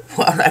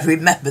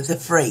remember the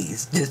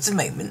phrase. Just a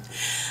moment.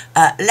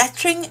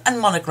 Lettering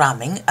and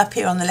monogramming up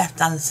here on the left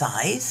hand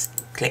side.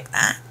 Click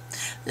that.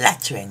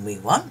 Lettering we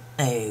want.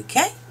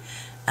 Okay.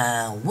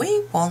 And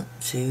we want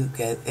to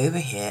go over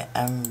here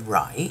and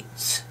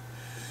write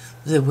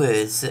the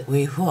words that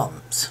we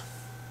want.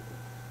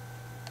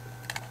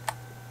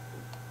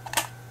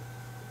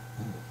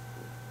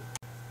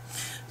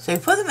 So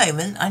for the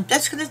moment, I'm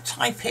just going to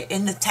type it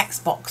in the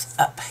text box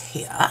up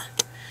here.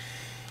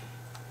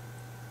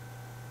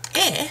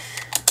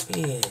 If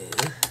you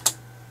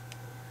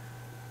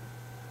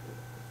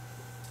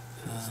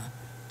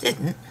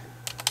didn't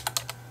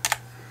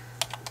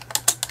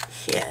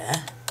hear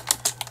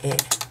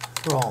it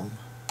from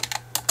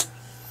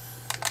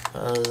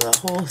the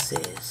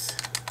horse's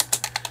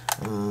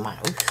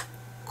mouth,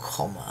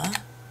 comma,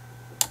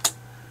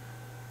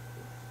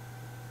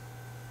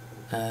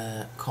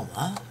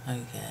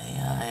 okay,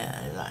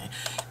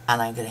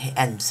 and I'm going to hit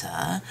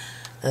enter,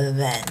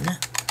 then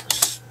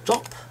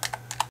stop.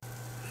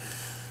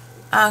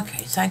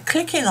 Okay, so I'm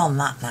clicking on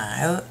that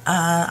now.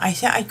 I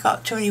think I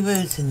got too many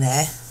words in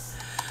there.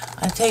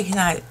 I'm taking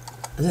out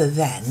the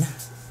then,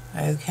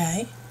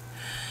 okay,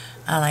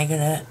 and I'm going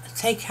to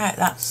take out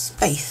that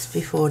space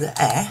before the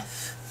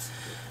F,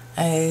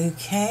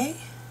 okay,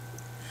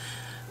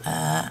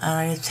 and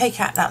I'm going to take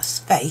out that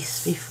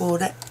space before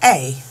the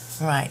A,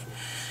 right.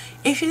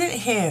 If you didn't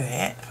hear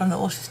it from the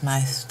horse's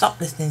mouth, stop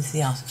listening to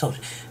the answer I told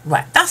you.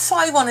 Right, that's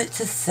what I wanted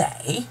to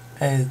say,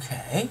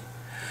 okay,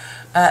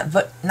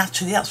 but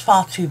naturally that's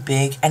far too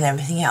big and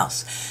everything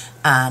else.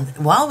 And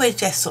while we're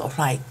just sort of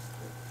like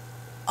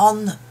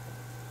on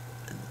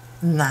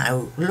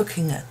now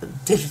looking at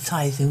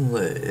digitizing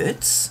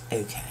words,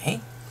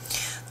 okay,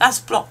 that's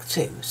block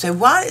 2. So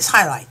while it's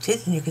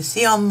highlighted, and you can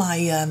see on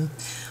my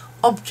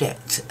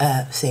object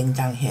thing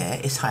down here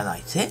is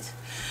highlighted,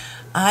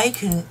 I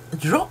can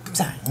drop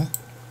down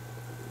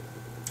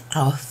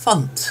our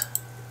font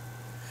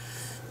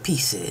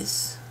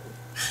pieces.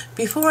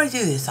 Before I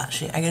do this,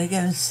 actually, I'm going to go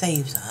and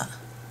save that.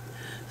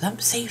 I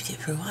haven't saved it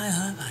for a while,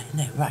 have I?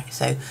 No, right.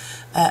 So,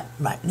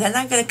 right. Then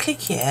I'm going to click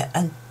here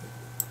and,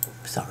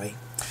 sorry,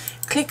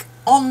 click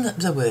on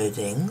the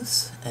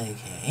wordings,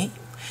 okay,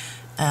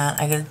 and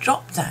I'm going to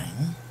drop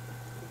down,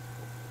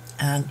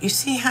 and you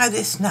see how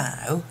this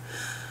now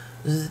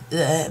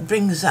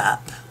brings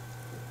up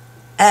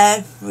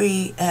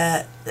every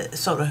well,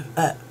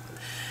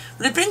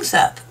 it brings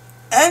up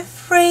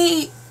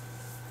every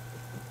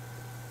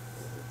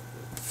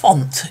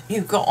font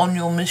you've got on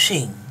your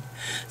machine.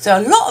 So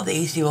a lot of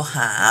these you'll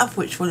have,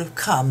 which will have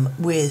come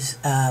with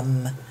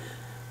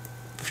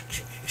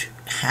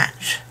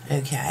Hatch,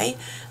 okay,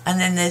 and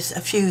then there's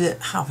a few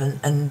that haven't,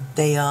 and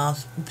they are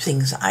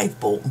things that I've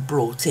bought and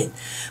brought in.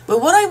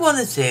 But what I want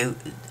to do,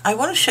 I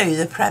want to show you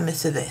the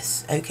premise of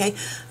this, okay.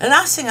 The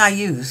last thing I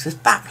used was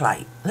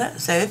backlight.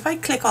 So if I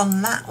click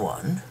on that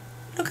one,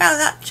 look how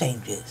that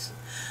changes.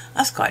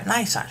 That's quite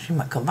nice, actually.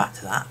 Might come back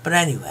to that, but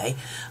anyway,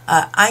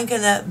 I'm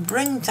gonna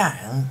bring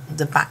down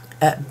the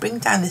bring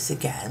down this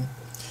again,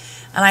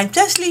 and I'm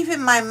just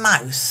leaving my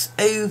mouse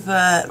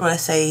over, well, I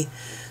say,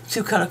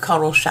 two-colour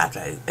coral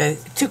shadow,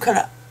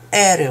 two-colour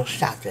aerial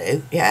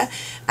shadow, yeah.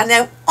 And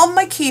now on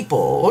my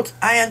keyboard,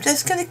 I am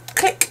just going to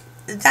click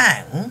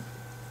down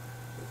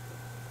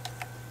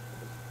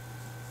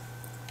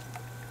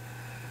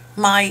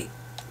my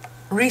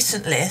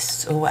recent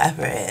list or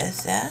whatever it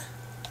is, yeah.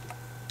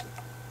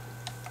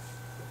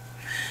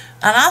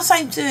 And as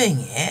I'm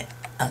doing it,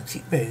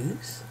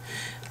 anti-rose,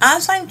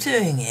 as I'm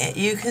doing it,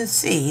 you can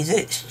see that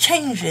it's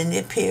changing the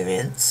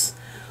appearance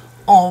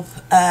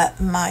of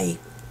my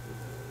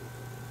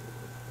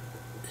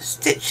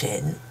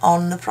stitching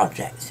on the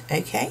project,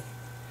 okay.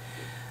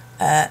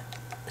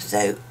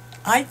 So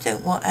I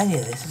don't want any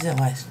of this.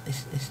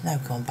 It's now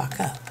gone back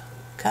up.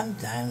 Come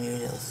down, you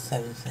little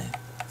so-and-so.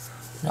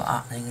 Not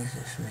happening, is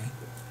this for me?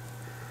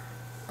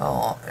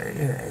 Oh,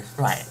 here it is.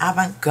 Right,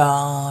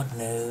 avant-garde.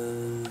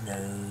 No.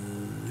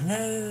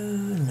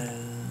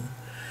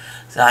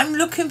 So I'm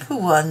looking for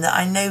one that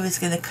I know is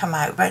going to come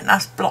out. Right,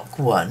 that's block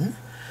 1.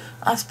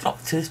 That's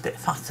block 2. It's a bit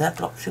fatter.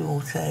 Block 2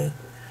 auto.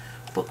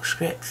 Book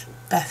script.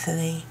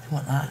 Bethany.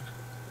 Want that?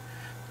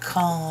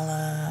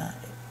 Carla.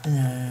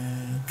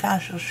 No.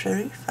 Casual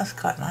Sharif. That's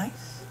quite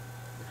nice.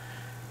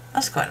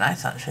 That's quite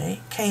nice,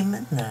 actually.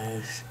 Cayman.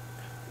 No.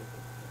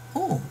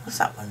 Oh, what's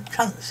that one?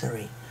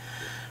 Chancery.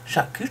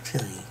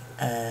 Charcuterie.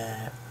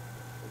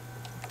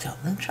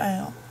 Tottenham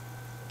Trail.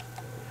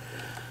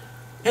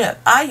 Yeah,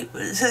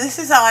 so this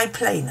is how I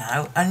play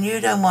now, and you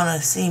don't want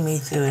to see me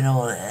doing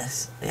all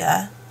this,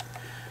 yeah?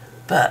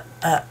 But,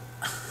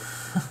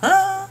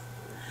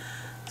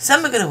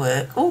 some are going to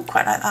work. Oh,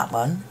 quite like that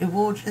one.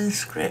 Edwardian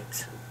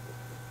script.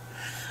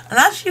 And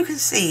as you can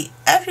see,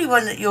 every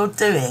one that you're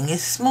doing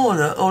is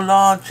smaller or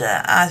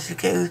larger as you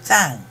go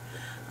down.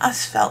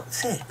 That's felt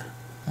tip.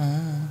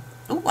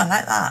 Oh, I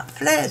like that.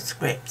 Flare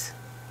script.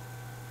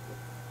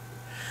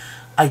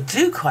 I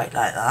do quite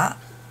like that.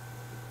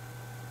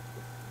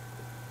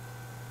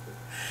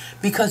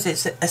 Because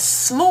it's a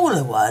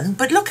smaller one,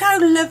 but look how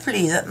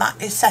lovely that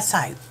is set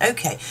out.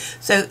 Okay,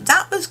 so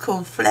that was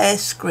called Flare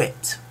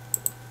Script.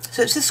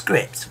 So it's a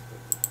script.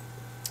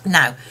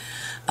 Now,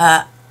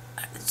 to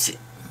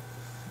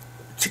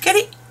get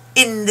it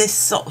in this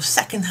sort of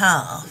second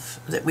half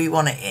that we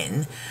want it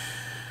in,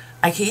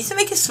 I can either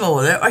make it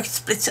smaller or I can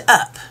split it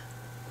up.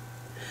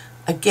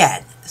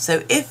 Again,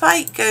 so if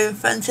I go in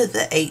front of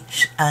the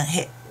H and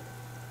hit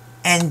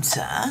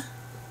enter,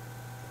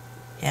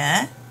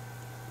 yeah,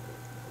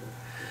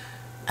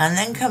 and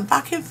then come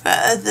back in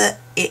front of the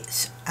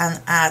it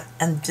and add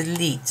and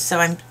delete. So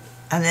and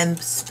then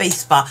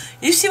spacebar.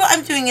 You see what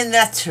I'm doing in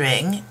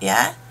lettering,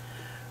 yeah?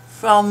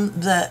 From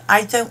the,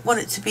 I don't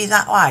want it to be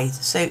that wide.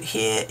 So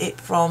here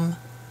it from,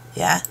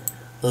 yeah,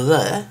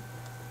 the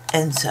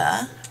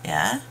enter,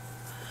 yeah,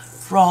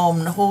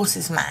 from the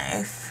horse's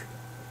mouth,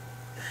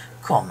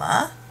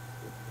 comma,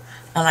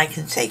 and I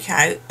can take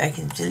out, I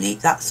can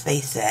delete that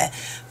space there,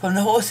 from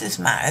the horse's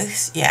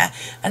mouth, yeah,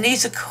 and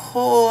these are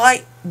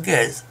quite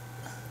good.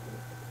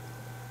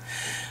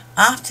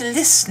 After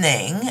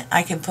listening,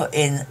 I can put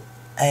in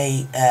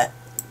a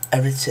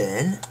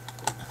return,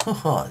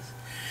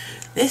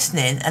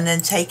 listening, and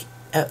then take,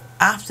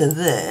 after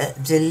the,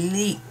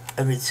 delete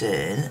a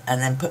return,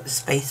 and then put the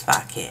space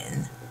back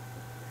in.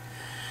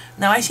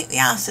 Now I think the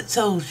ass that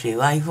told you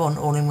I want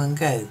all in one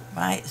go,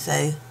 right?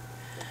 So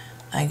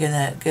I'm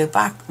gonna go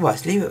back, well,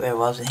 let's leave it where it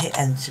was and hit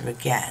enter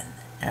again,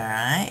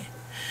 alright?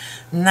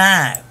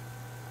 Now,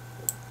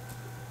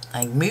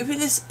 I'm moving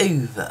this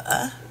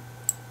over,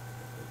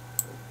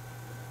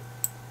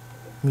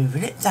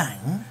 moving it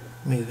down,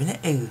 moving it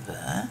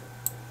over,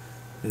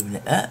 moving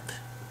it up,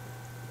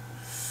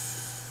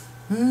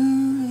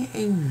 moving it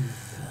over.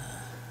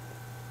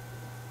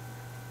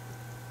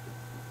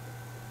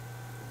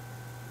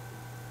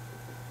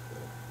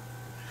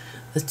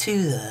 The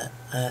two there,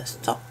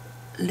 stop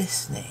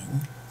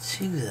listening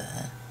to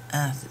the,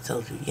 as it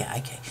told you, yeah,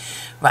 okay.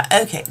 Right,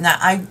 okay, now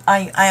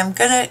I am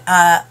gonna,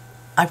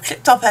 I've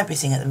clicked off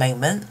everything at the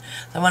moment,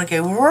 so I want to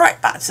go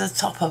right back to the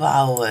top of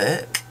our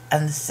work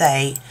and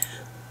say,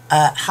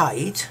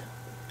 hide.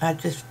 I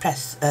just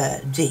press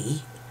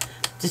D,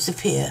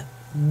 disappear,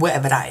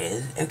 whatever that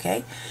is,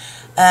 okay?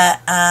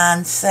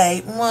 And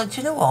say, well, do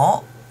you know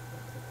what?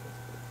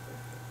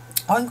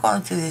 I'm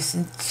going to do this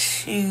in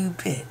 2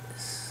 bits.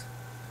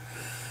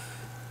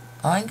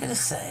 I'm going to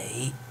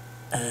say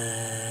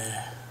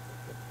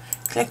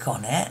click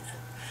on it,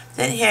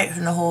 didn't hear it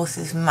from the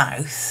horse's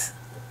mouth,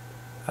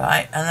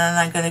 right, and then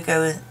I'm going to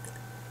go and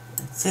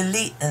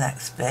delete the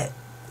next bit.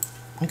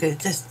 I'm going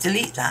to just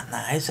delete that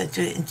now, so I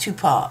do it in 2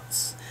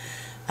 parts,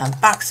 and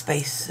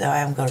backspace so I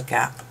haven't got a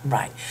gap.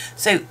 Right,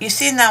 so you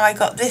see now I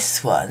got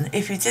this one.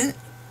 If you didn't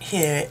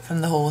hear it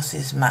from the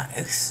horse's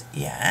mouth,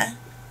 yeah,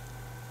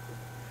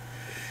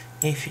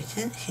 if you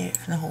didn't hear it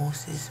from the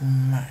horse's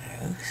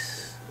mouth,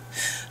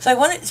 so I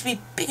want it to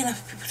be big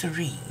enough for people to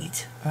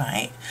read,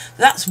 right?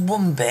 That's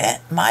one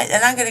bit, right?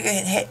 Then I'm going to go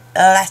and hit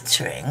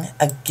lettering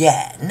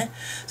again.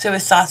 So we're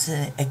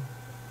starting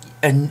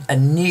a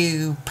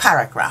new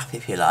paragraph,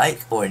 if you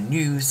like, or a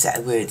new set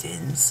of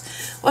wordings.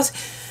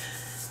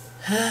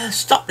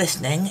 Stop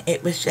listening.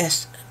 It was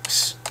just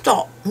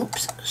stop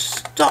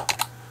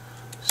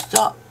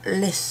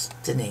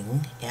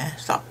listening. Yeah,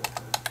 stop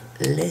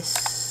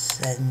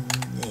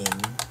listening.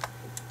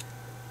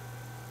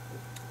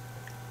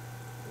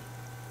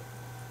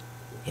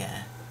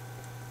 Yeah.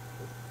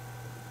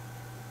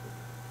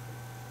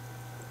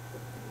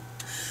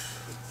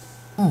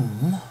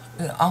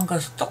 I'm going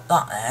to stop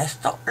that there.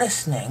 Stop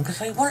listening,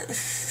 because I want it to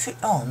sit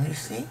on, you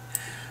see.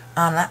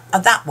 And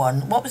that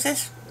one, what was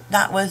this?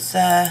 That was,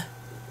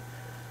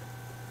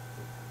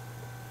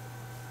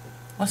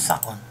 what's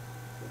that one?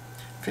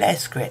 Flare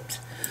script.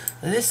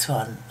 This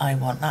one, I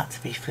want that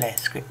to be flare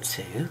script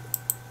too.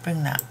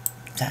 Bring that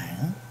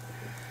down.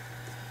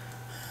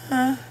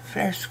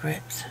 Flare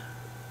script.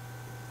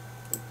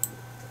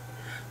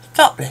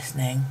 Stop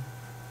listening.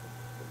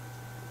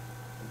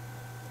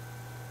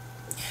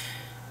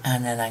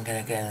 And then I'm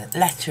going to go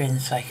lettering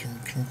so I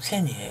can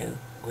continue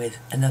with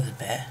another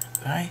bit,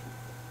 right?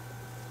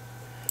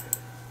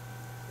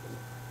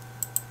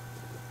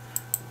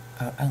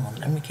 Oh, hang on,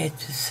 let me go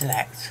to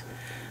select,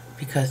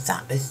 because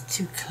that is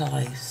too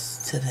close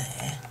to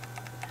there.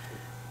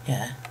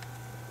 Yeah.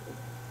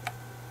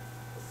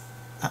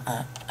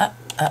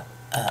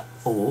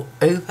 Or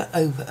over.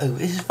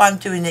 This is why I'm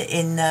doing it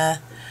in,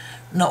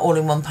 not all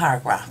in one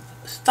paragraph.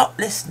 Stop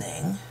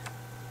listening.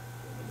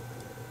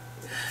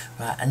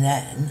 Right, and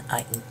then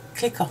I can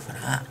click off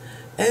of that,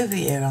 over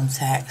here on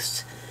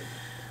text,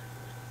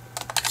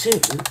 to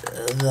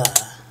the,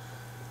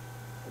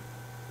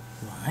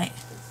 right,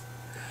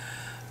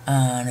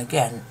 and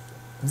again,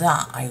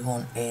 that I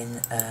want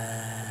in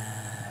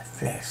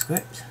flare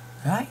script,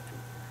 right,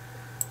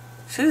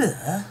 to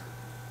the,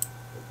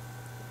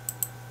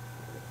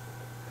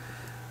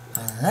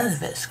 and another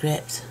bit of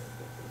script,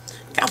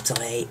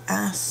 capital A,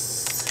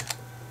 as,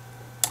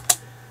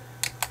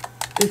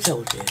 who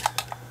told you?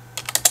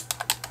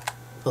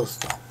 Full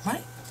stop,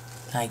 right?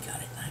 I got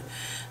it now.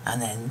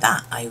 And then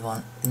that I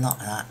want, not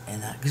that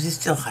in that, because it's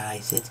still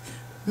highlighted,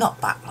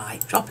 not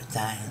backlight, drop it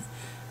down.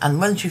 And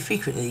ones you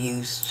frequently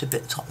use to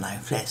bit top now,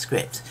 flare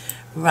script.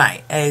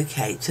 Right,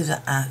 okay, to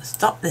the,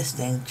 stop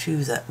listening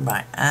to the,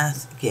 right,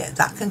 yeah,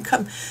 that can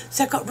come.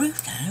 So I've got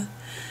roof now.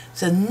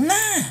 So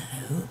now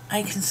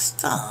I can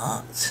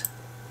start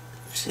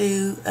to,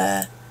 there.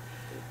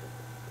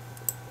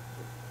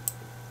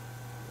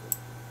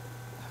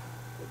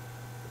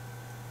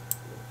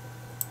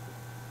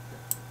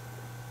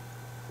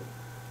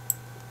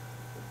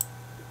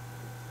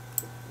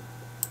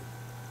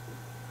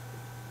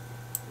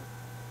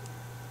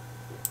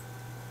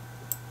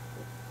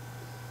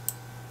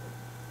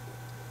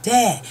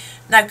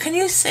 Now, can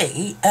you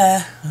see?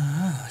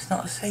 It's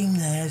not the same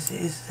there as it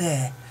is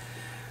there.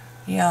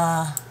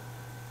 Yeah.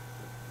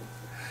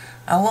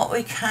 And what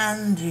we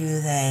can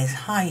do there is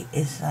height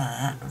is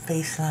that,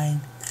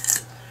 baseline.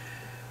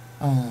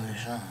 Oh,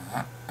 is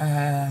that?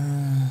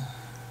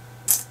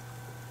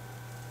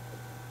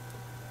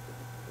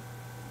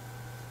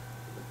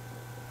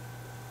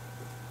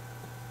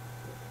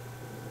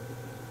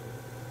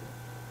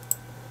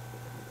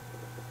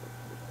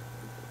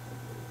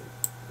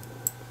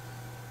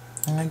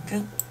 I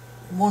don't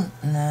want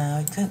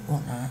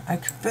that. I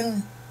could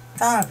bring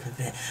that up a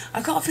bit.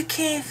 I've got to be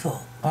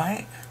careful,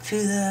 right? To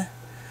the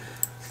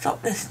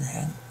stop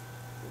listening.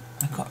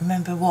 I've got to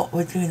remember what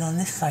we're doing on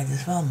this side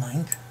as well,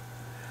 mind.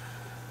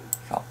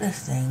 Stop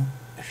listening.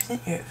 If you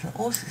didn't hear it from the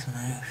horse's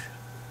mouth,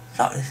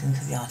 stop listening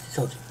to the artist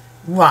told you.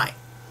 Right,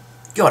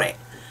 got it.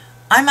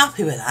 I'm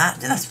happy with that.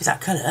 It didn't have to be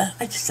that colour.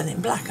 I just done it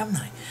in black, haven't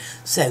I?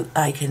 So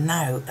I can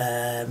now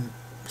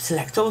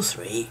select all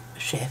three,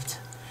 shift.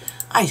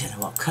 I don't know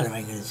what colour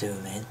I'm going to do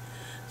them in,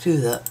 to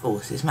the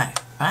horse's mouth,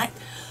 right?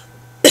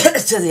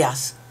 To the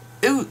ass.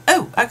 Ooh,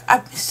 oh,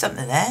 I missed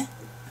something there.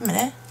 A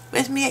minute.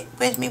 Where's me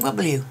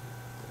W?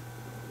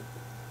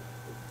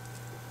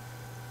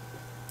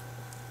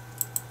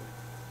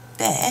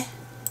 There.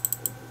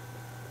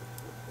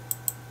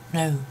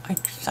 No,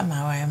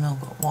 somehow I have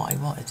not got what I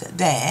wanted.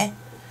 There.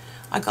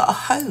 I got a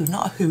ho,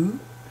 not a who.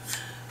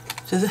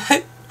 So the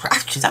ho.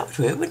 Actually, that would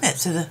work, wouldn't it?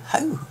 So the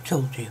ho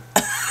told you.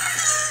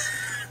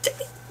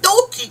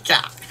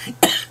 Jack.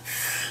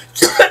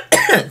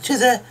 To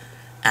the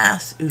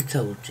ass who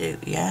told you,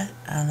 yeah?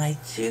 And I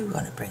do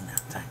want to bring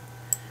that down.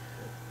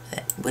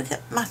 Would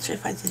it matter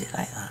if I did it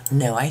like that?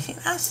 No, I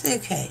think that's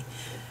okay.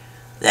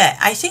 There,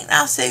 I think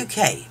that's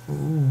okay.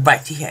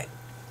 Righty-ho.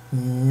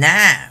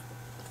 Now,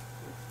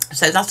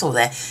 so that's all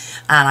there.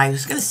 And I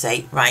was going to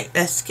say, right,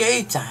 let's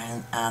go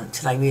down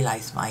until I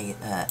realise my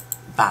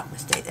bad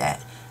mistake there.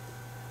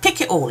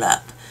 Pick it all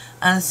up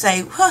and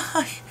say, well,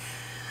 I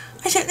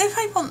don't know if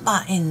I want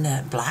that in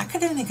black. I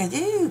don't think I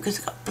do, because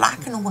it's got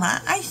black and all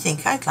that. I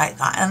think I'd like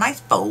that in a nice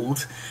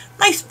bold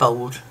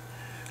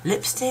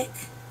lipstick.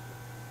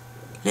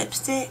 Well,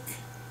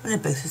 they're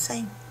both the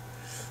same.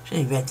 It's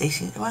only red they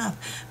seem to have.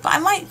 But I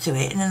might do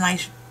it in a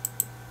nice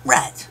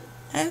red.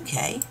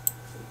 Okay.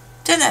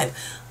 Don't know.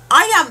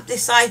 I haven't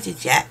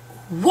decided yet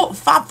what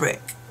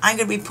fabric I'm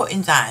going to be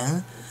putting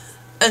down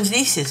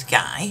underneath this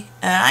guy.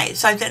 Alright,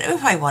 so I don't know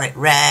if I want it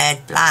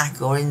red,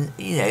 black, or in,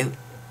 you know,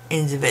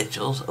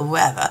 individuals or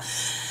whatever.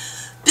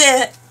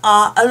 There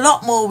are a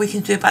lot more we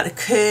can do about the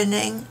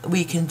kerning.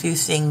 We can do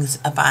things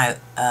about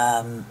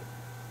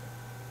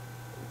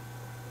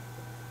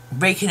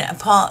breaking it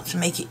apart to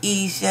make it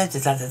easier,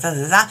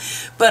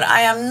 but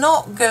I am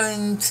not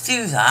going to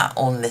do that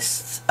on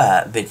this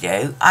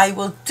video. I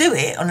will do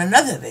it on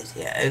another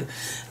video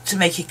to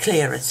make it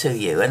clearer to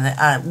you,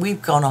 and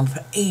we've gone on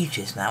for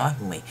ages now,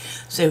 haven't we?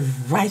 So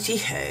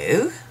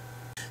righty-ho.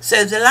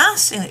 So the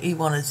last thing that we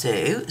want to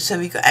do, so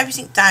we've got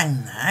everything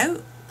down now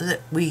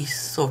that we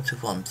sort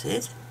of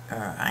wanted.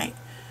 Alright,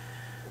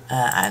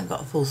 I haven't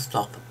got a full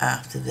stop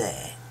after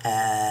there,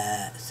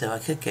 so I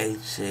could go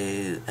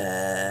to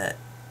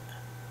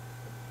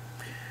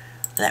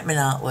lettering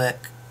artwork,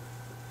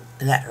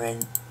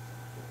 lettering,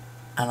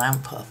 and I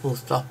haven't put a full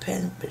stop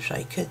in, which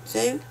I could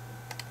do.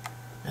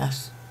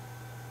 That's,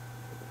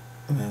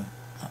 well,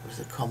 that was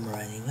a comma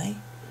anyway.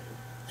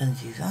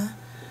 Undo that.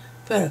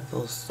 Put a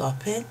full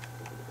stop in.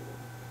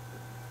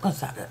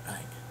 What's that look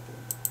like?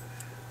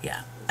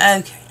 Yeah,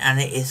 okay, and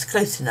it is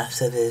close enough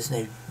so there's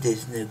no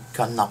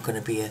not going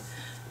to be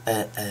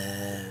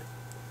a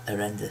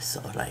horrendous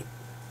sort of like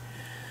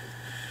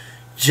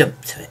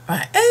jump to it.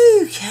 Right,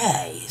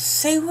 okay,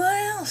 so what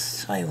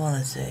else do I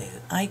want to do?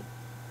 I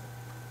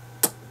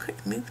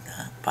could move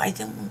that, but I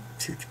don't want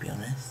to be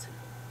honest.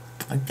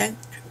 I don't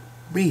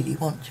really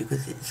want to,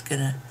 because it's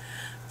going to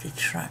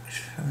detract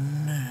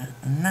from that.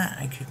 And that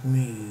I could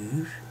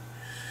move,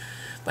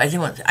 but I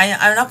don't want to.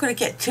 I'm not going to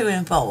get too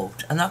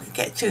involved. I'm not going to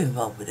get too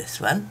involved with this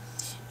one.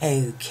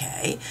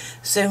 Okay,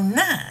 so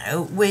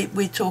now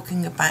we're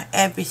talking about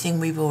everything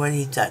we've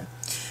already done.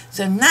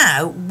 So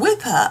now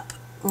whip up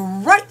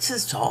right to the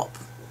top.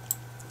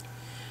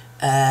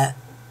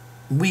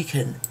 We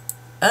can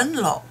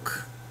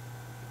unlock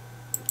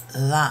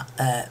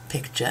that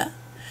picture.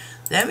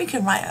 Then we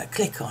can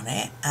click on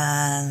it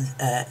and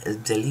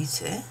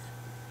delete it.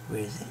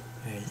 Where is it?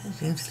 Where is it?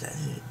 Seems to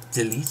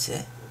delete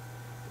it.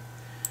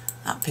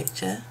 That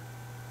picture.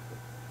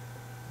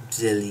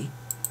 Delete.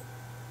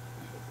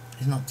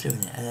 It's not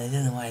doing it, and I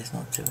don't know why it's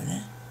not doing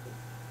it.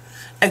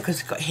 Oh,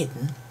 because it got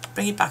hidden.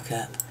 Bring it back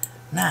up.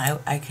 Now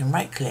I can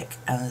right click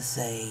and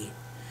say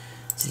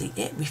delete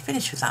it. We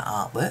finished with that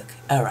artwork.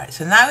 Alright,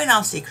 so now in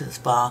our sequence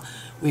bar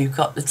we've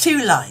got the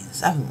two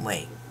lines, haven't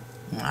we?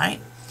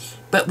 Right,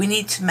 but we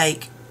need to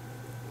make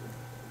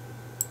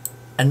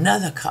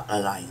another couple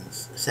of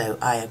lines. So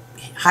I have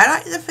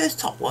highlighted the first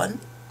top one,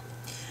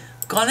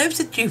 gone over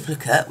to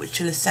duplicate, which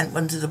will have sent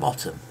one to the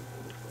bottom.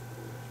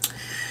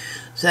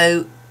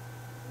 So,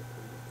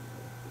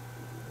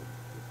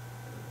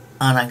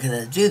 and I'm going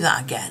to do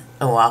that again.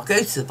 Oh, I'll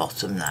go to the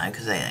bottom now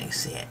because I don't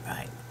see it,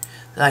 right.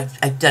 So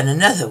I've done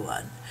another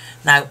one.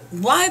 Now,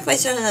 why have I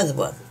done another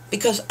one?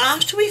 Because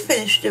after we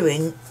finish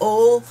doing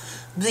all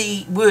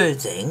the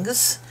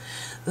wordings,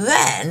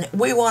 then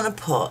we want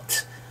to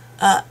put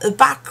the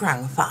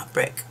background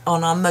fabric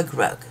on our mug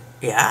rug,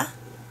 yeah?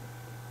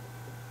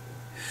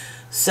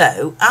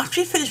 So, after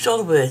you finish all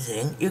the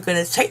wording, you're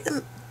going to take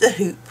the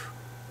hoop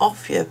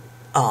off your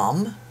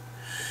arm,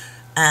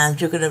 and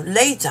you're going to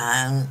lay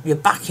down your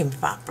backing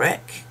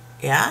fabric,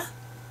 yeah?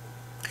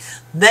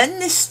 Then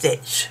this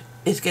stitch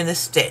is going to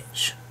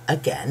stitch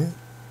again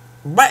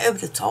right over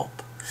the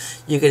top.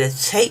 You're going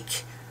to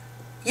take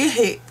your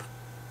hoop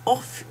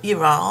off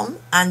your arm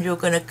and you're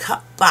going to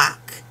cut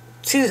back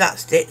to that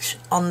stitch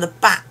on the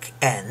back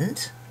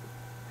end,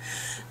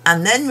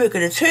 and then we're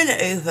going to turn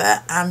it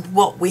over, and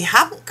what we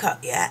haven't cut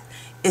yet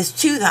is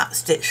to that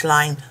stitch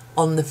line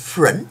on the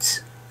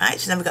front, right?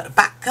 So then we've got the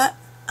back cut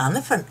and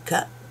the front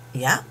cut,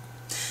 yeah?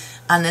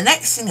 And the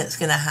next thing that's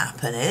going to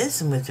happen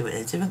is, and we'll do it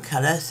in a different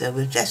colour, so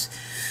we'll just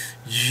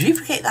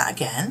duplicate that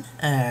again,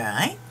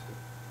 alright,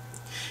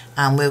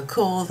 and we'll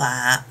call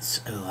that,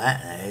 oh I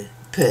don't know,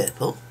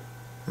 purple,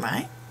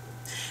 right,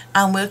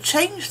 and we'll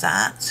change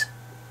that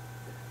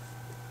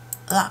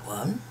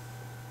one,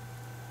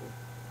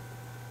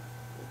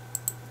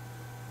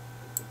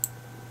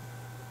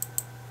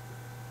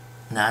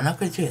 no, I'm not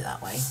going to do it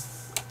that way,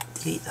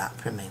 delete that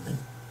for a moment,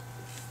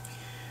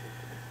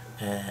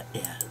 yeah,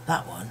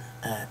 that one,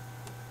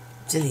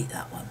 delete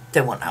that one,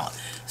 don't want that one.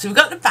 So we've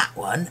got the back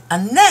one,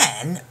 and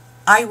then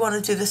I want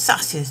to do the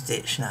satin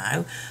stitch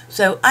now.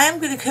 So I am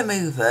going to come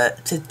over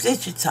to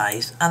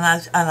digitize, and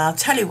I'll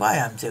tell you why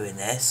I'm doing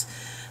this.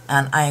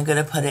 and I'm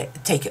going to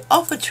take it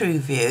off a true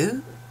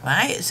view,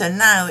 right? So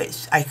now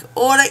it's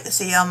all I can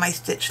see are my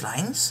stitch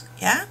lines,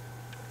 yeah?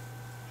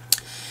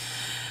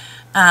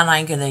 And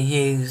I'm going to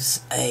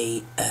use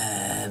a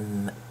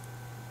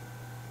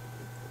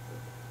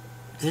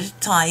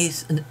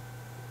digitize an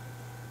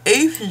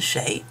open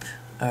shape,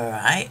 all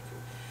right,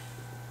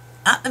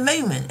 at the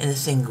moment in a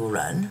single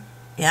run,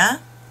 yeah?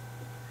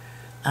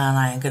 And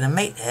I'm going to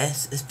make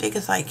this as big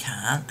as I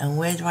can. And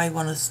where do I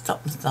want to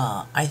stop and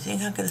start? I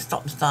think I'm going to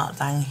stop and start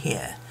down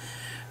here.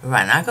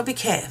 Right, now I've got to be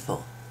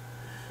careful,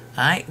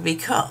 right?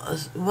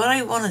 Because what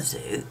I want to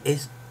do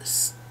is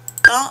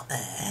start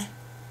there,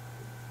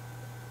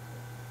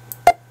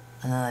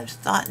 and then I'm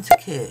starting to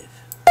curve,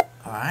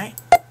 all right?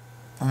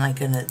 And I'm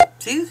going to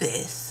do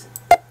this.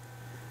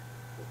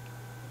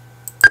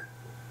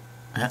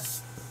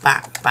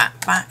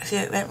 Back. See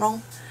how it went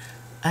wrong?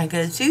 I'm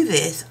going to do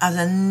this as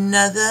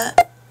another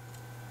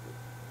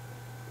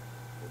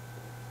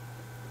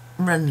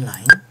run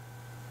line.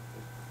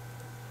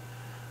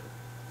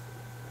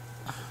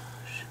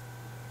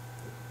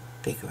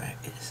 Figure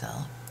out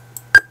itself.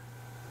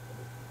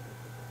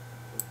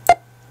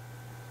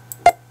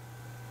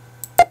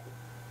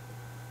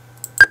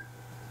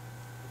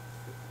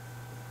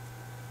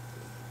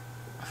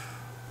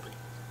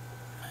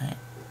 Right.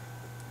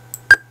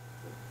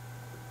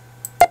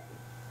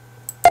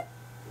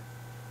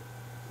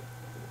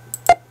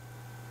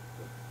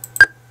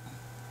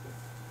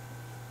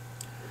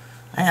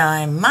 And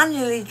I'm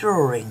manually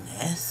drawing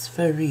this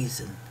for a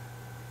reason.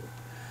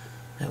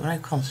 But when I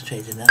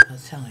concentrate enough, I'll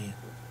tell you.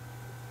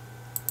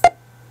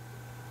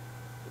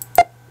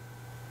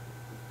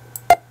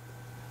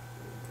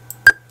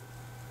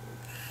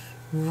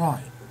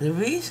 Right, the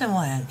reason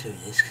why I'm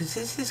doing this, because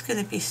this is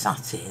going to be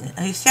satin,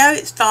 and you see how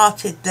it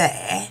started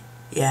there,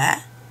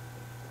 yeah?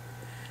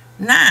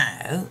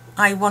 Now,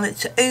 I want it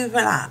to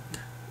overlap.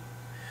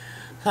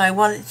 So I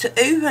want it to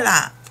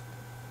overlap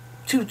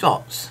 2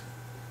 dots.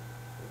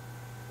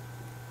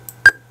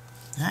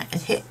 Right,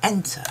 and hit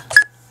enter.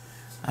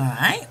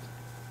 Alright.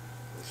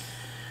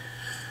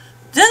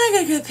 Then I'm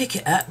going to go pick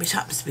it up, which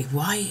happens to be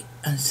white,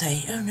 and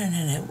say, oh no,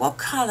 what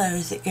colour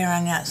is it going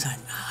around the outside?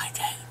 Oh, I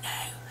don't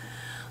know.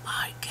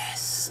 I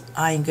guess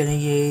I'm going to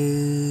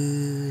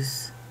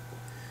use...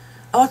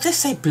 Oh, I'll just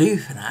say blue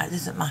for now. It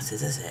doesn't matter,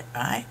 does it?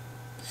 Right?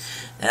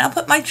 Then I'll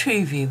put my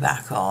true view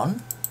back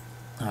on.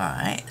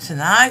 Alright, so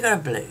now I've got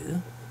a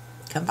blue.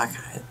 Come back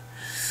out.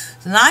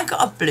 So now I've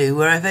got a blue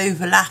where I've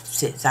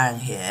overlapped it down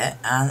here,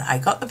 and I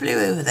got the blue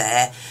over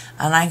there,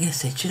 and I'm going to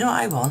say, do you know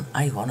what I want?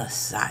 I want a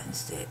satin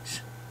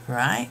stitch,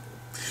 right?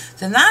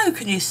 So now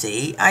can you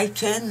see I've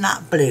turned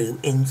that blue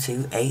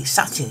into a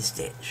satin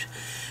stitch,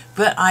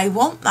 but I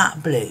want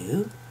that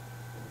blue,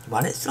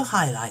 while it's still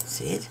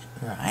highlighted,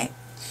 right,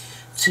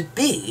 to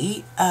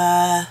be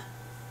 4mm.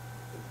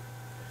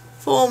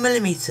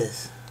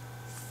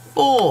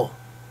 4.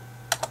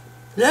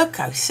 Look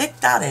how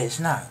thick that is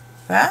now,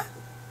 right?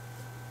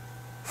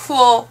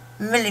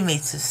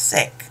 4mm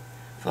thick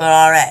for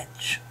our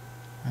edge.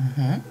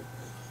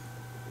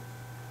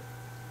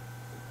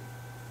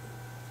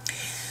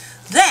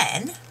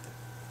 Then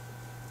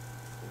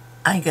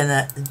I'm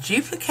gonna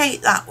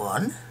duplicate that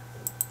one,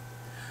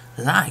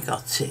 and I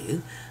got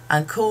 2,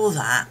 and call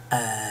that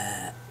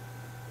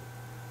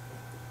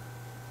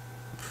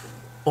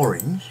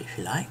orange, if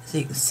you like, so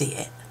you can see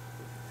it,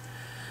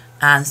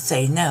 and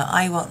say no,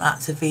 I want that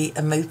to be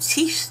a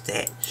motif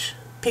stitch.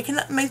 Picking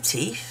up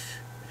motif.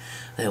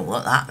 I don't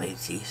want that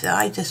motif, so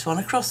I just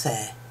want a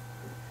crosshair.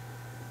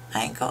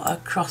 I ain't got a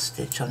cross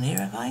stitch on here,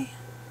 have I?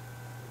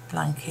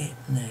 Blanket,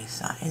 no,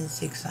 satin,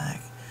 zigzag.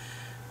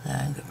 No,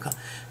 I ain't got.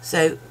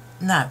 So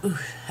now, ooh,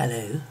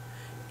 hello.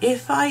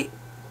 If I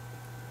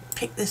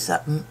pick this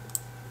up,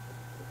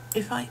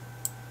 if I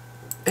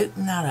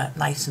open that up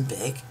nice and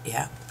big,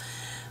 yeah,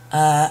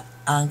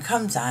 and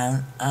come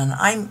down, and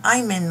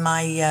I'm in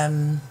my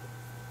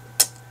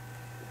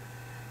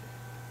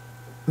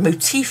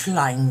motif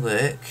line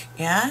work,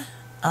 yeah,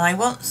 and I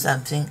want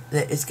something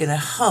that is going to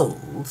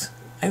hold.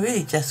 I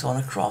really just want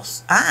a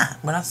cross. Well,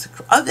 that's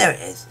the oh, there it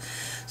is.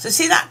 So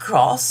see that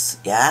cross,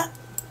 yeah?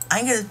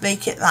 I'm going to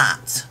make it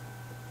that.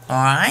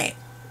 All right.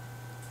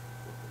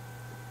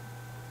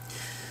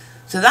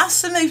 So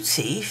that's the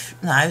motif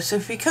now. So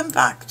if we come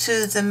back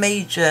to the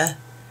major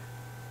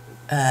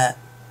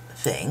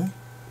thing,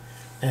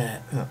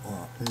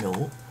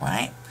 no,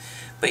 right?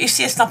 But you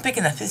see, it's not big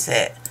enough, is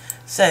it?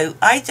 So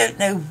I don't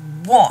know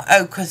what.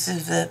 Oh, because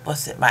of the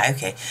what's it? Right.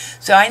 Okay.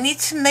 So I need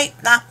to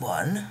make that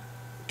one,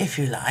 if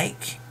you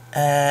like.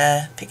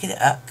 Picking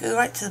it up, go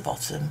right to the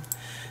bottom,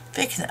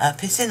 picking it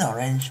up. It's in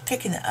orange.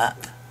 Picking it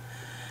up,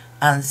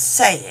 and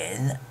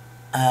saying,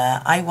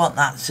 I want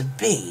that to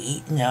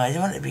be. No, I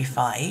don't want it to be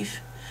 5.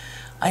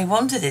 I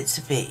wanted it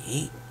to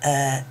be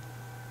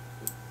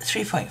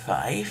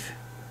 3.5.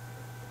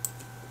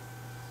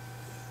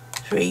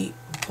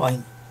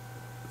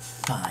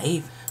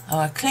 3.5. Oh,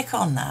 I click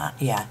on that,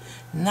 yeah.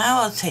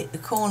 Now I'll take the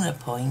corner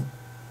point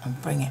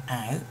and bring it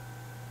out.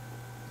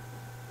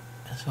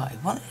 That's what I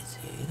wanted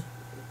to do.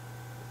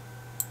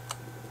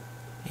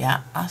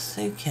 Yeah, that's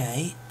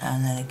okay.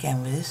 And then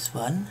again with this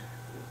one.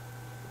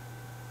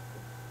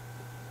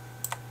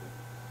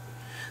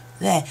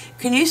 There.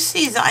 Can you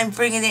see that I'm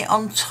bringing it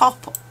on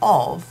top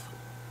of?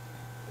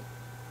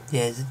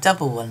 There's a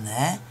double one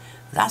there.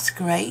 That's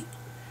great.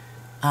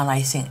 And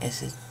I think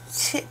there's a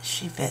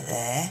titchy bit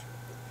there.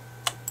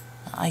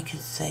 I could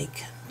say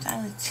come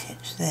down the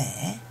titch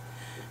there.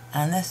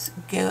 And let's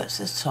go up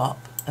to the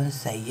top and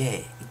say,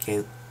 yeah,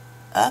 go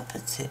up a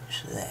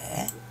titch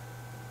there.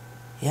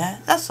 Yeah,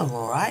 that's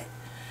alright.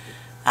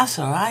 That's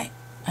alright.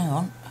 Hang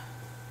on.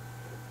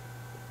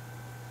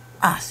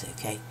 That's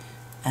okay.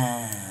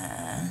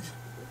 And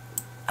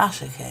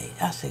that's okay,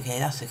 that's okay,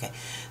 that's okay.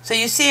 So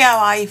you see how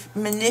I've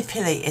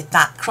manipulated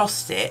that cross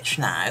stitch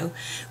now,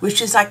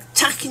 which is like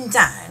tacking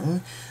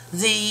down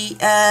the,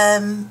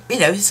 you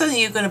know, it's something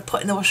you're going to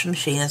put in the washing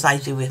machine, as I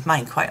do with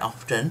mine quite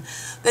often.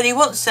 Then you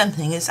want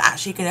something that's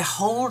actually going to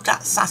hold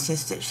that satin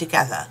stitch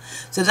together.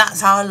 So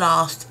that's our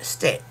last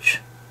stitch.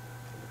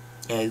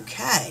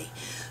 Okay,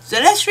 so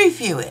let's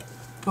review it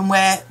from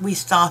where we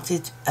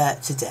started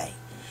today.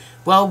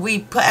 Well, we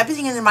put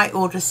everything in the right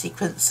order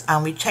sequence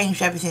and we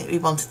changed everything that we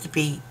wanted to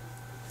be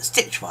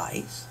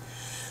stitch-wise.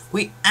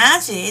 We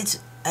added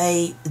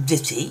a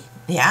ditty,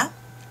 yeah,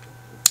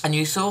 and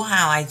you saw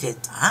how I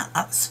did that,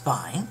 that's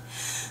fine.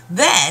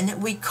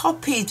 Then we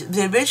copied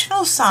the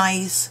original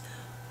size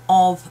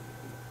of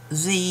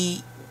the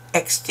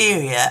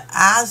exterior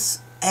as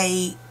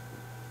a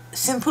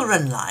simple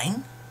run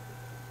line,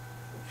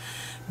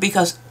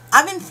 because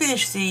having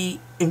finished the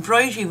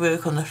embroidery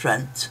work on the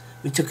front,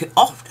 we took it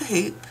off the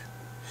hoop.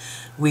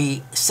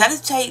 We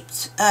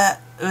sellotaped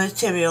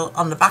material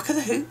on the back of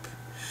the hoop,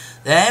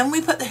 then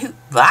we put the hoop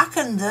back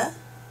under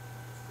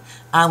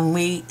and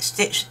we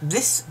stitched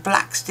this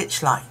black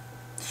stitch line.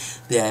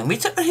 Then we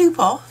took the hoop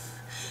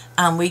off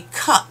and we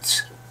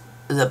cut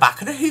the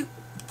back of the hoop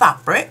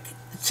fabric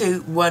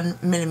to 1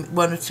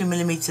 or 2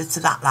 millimeters to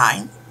that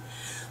line.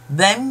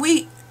 Then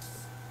we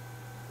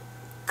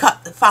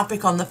cut the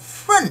fabric on the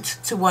front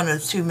to 1 or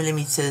 2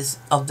 millimeters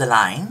of the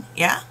line,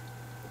 yeah?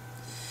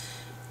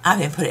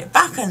 Having put it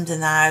back under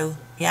now,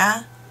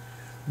 yeah?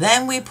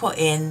 Then we put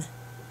in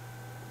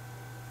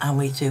and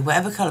we do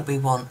whatever colour we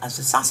want as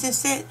a satin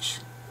stitch,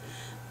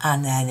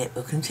 and then it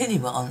will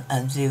continue on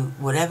and do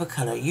whatever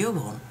colour you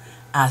want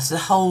as the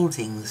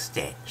holding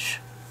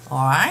stitch.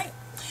 Alright?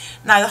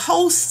 Now the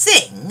whole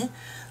thing,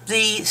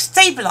 the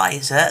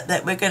stabiliser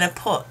that we're going to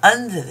put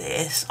under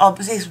this,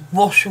 obviously is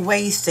wash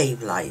away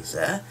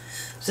stabiliser,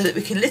 so that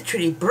we can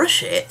literally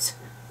brush it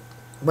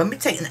when we're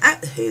taking it out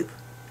the hoop.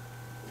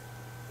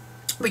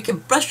 We can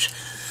brush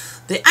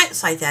the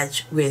outside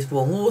edge with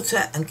warm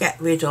water and get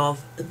rid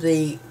of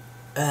the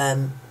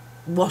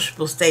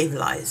washable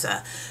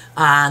stabiliser.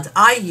 And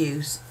I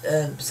use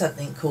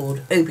something called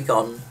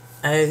Obegon.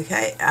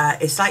 Okay,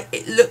 it's like,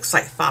 it looks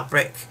like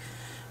fabric,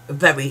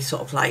 very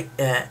sort of like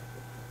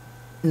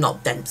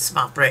not dense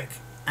fabric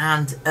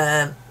and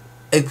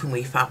open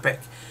weave fabric,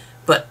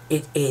 but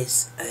it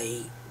is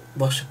a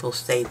washable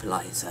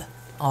stabiliser.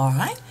 All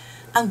right,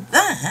 and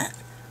that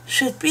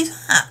should be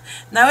that.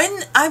 Now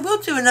I will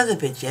do another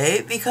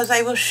video because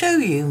I will show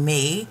you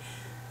me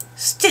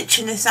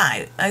stitching this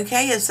out,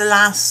 okay, as the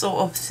last sort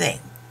of thing.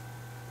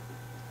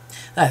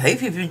 I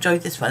hope you've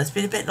enjoyed this one. It's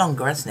been a bit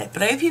longer, hasn't it?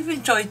 But I hope you've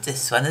enjoyed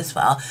this one as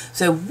well.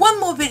 So one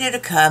more video to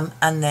come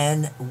and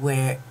then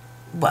well,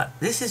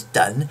 this is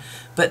done,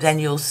 but then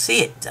you'll see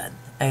it done,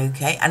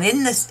 okay? And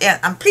in this,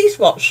 and please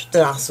watch the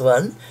last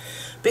one,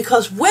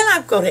 because when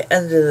I've got it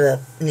under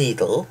the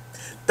needle,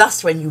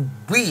 that's when you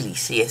really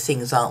see if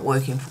things aren't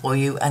working for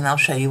you, and I'll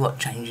show you what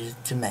changes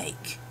to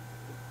make.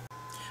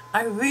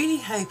 I really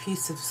hope you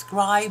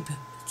subscribe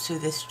to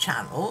this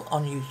channel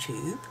on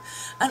YouTube,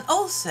 and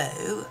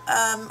also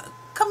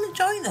come and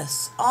join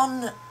us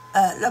on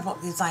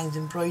Lovelock Designs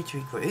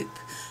embroidery group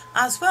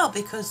as well,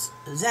 because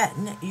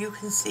then you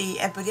can see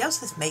everybody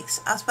else's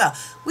makes as well.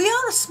 We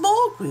are a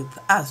small group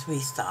as we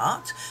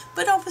start,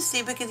 but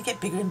obviously we're going to get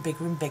bigger and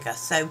bigger and bigger,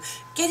 so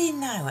get in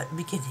now at the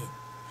beginning.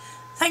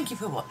 Thank you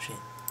for watching.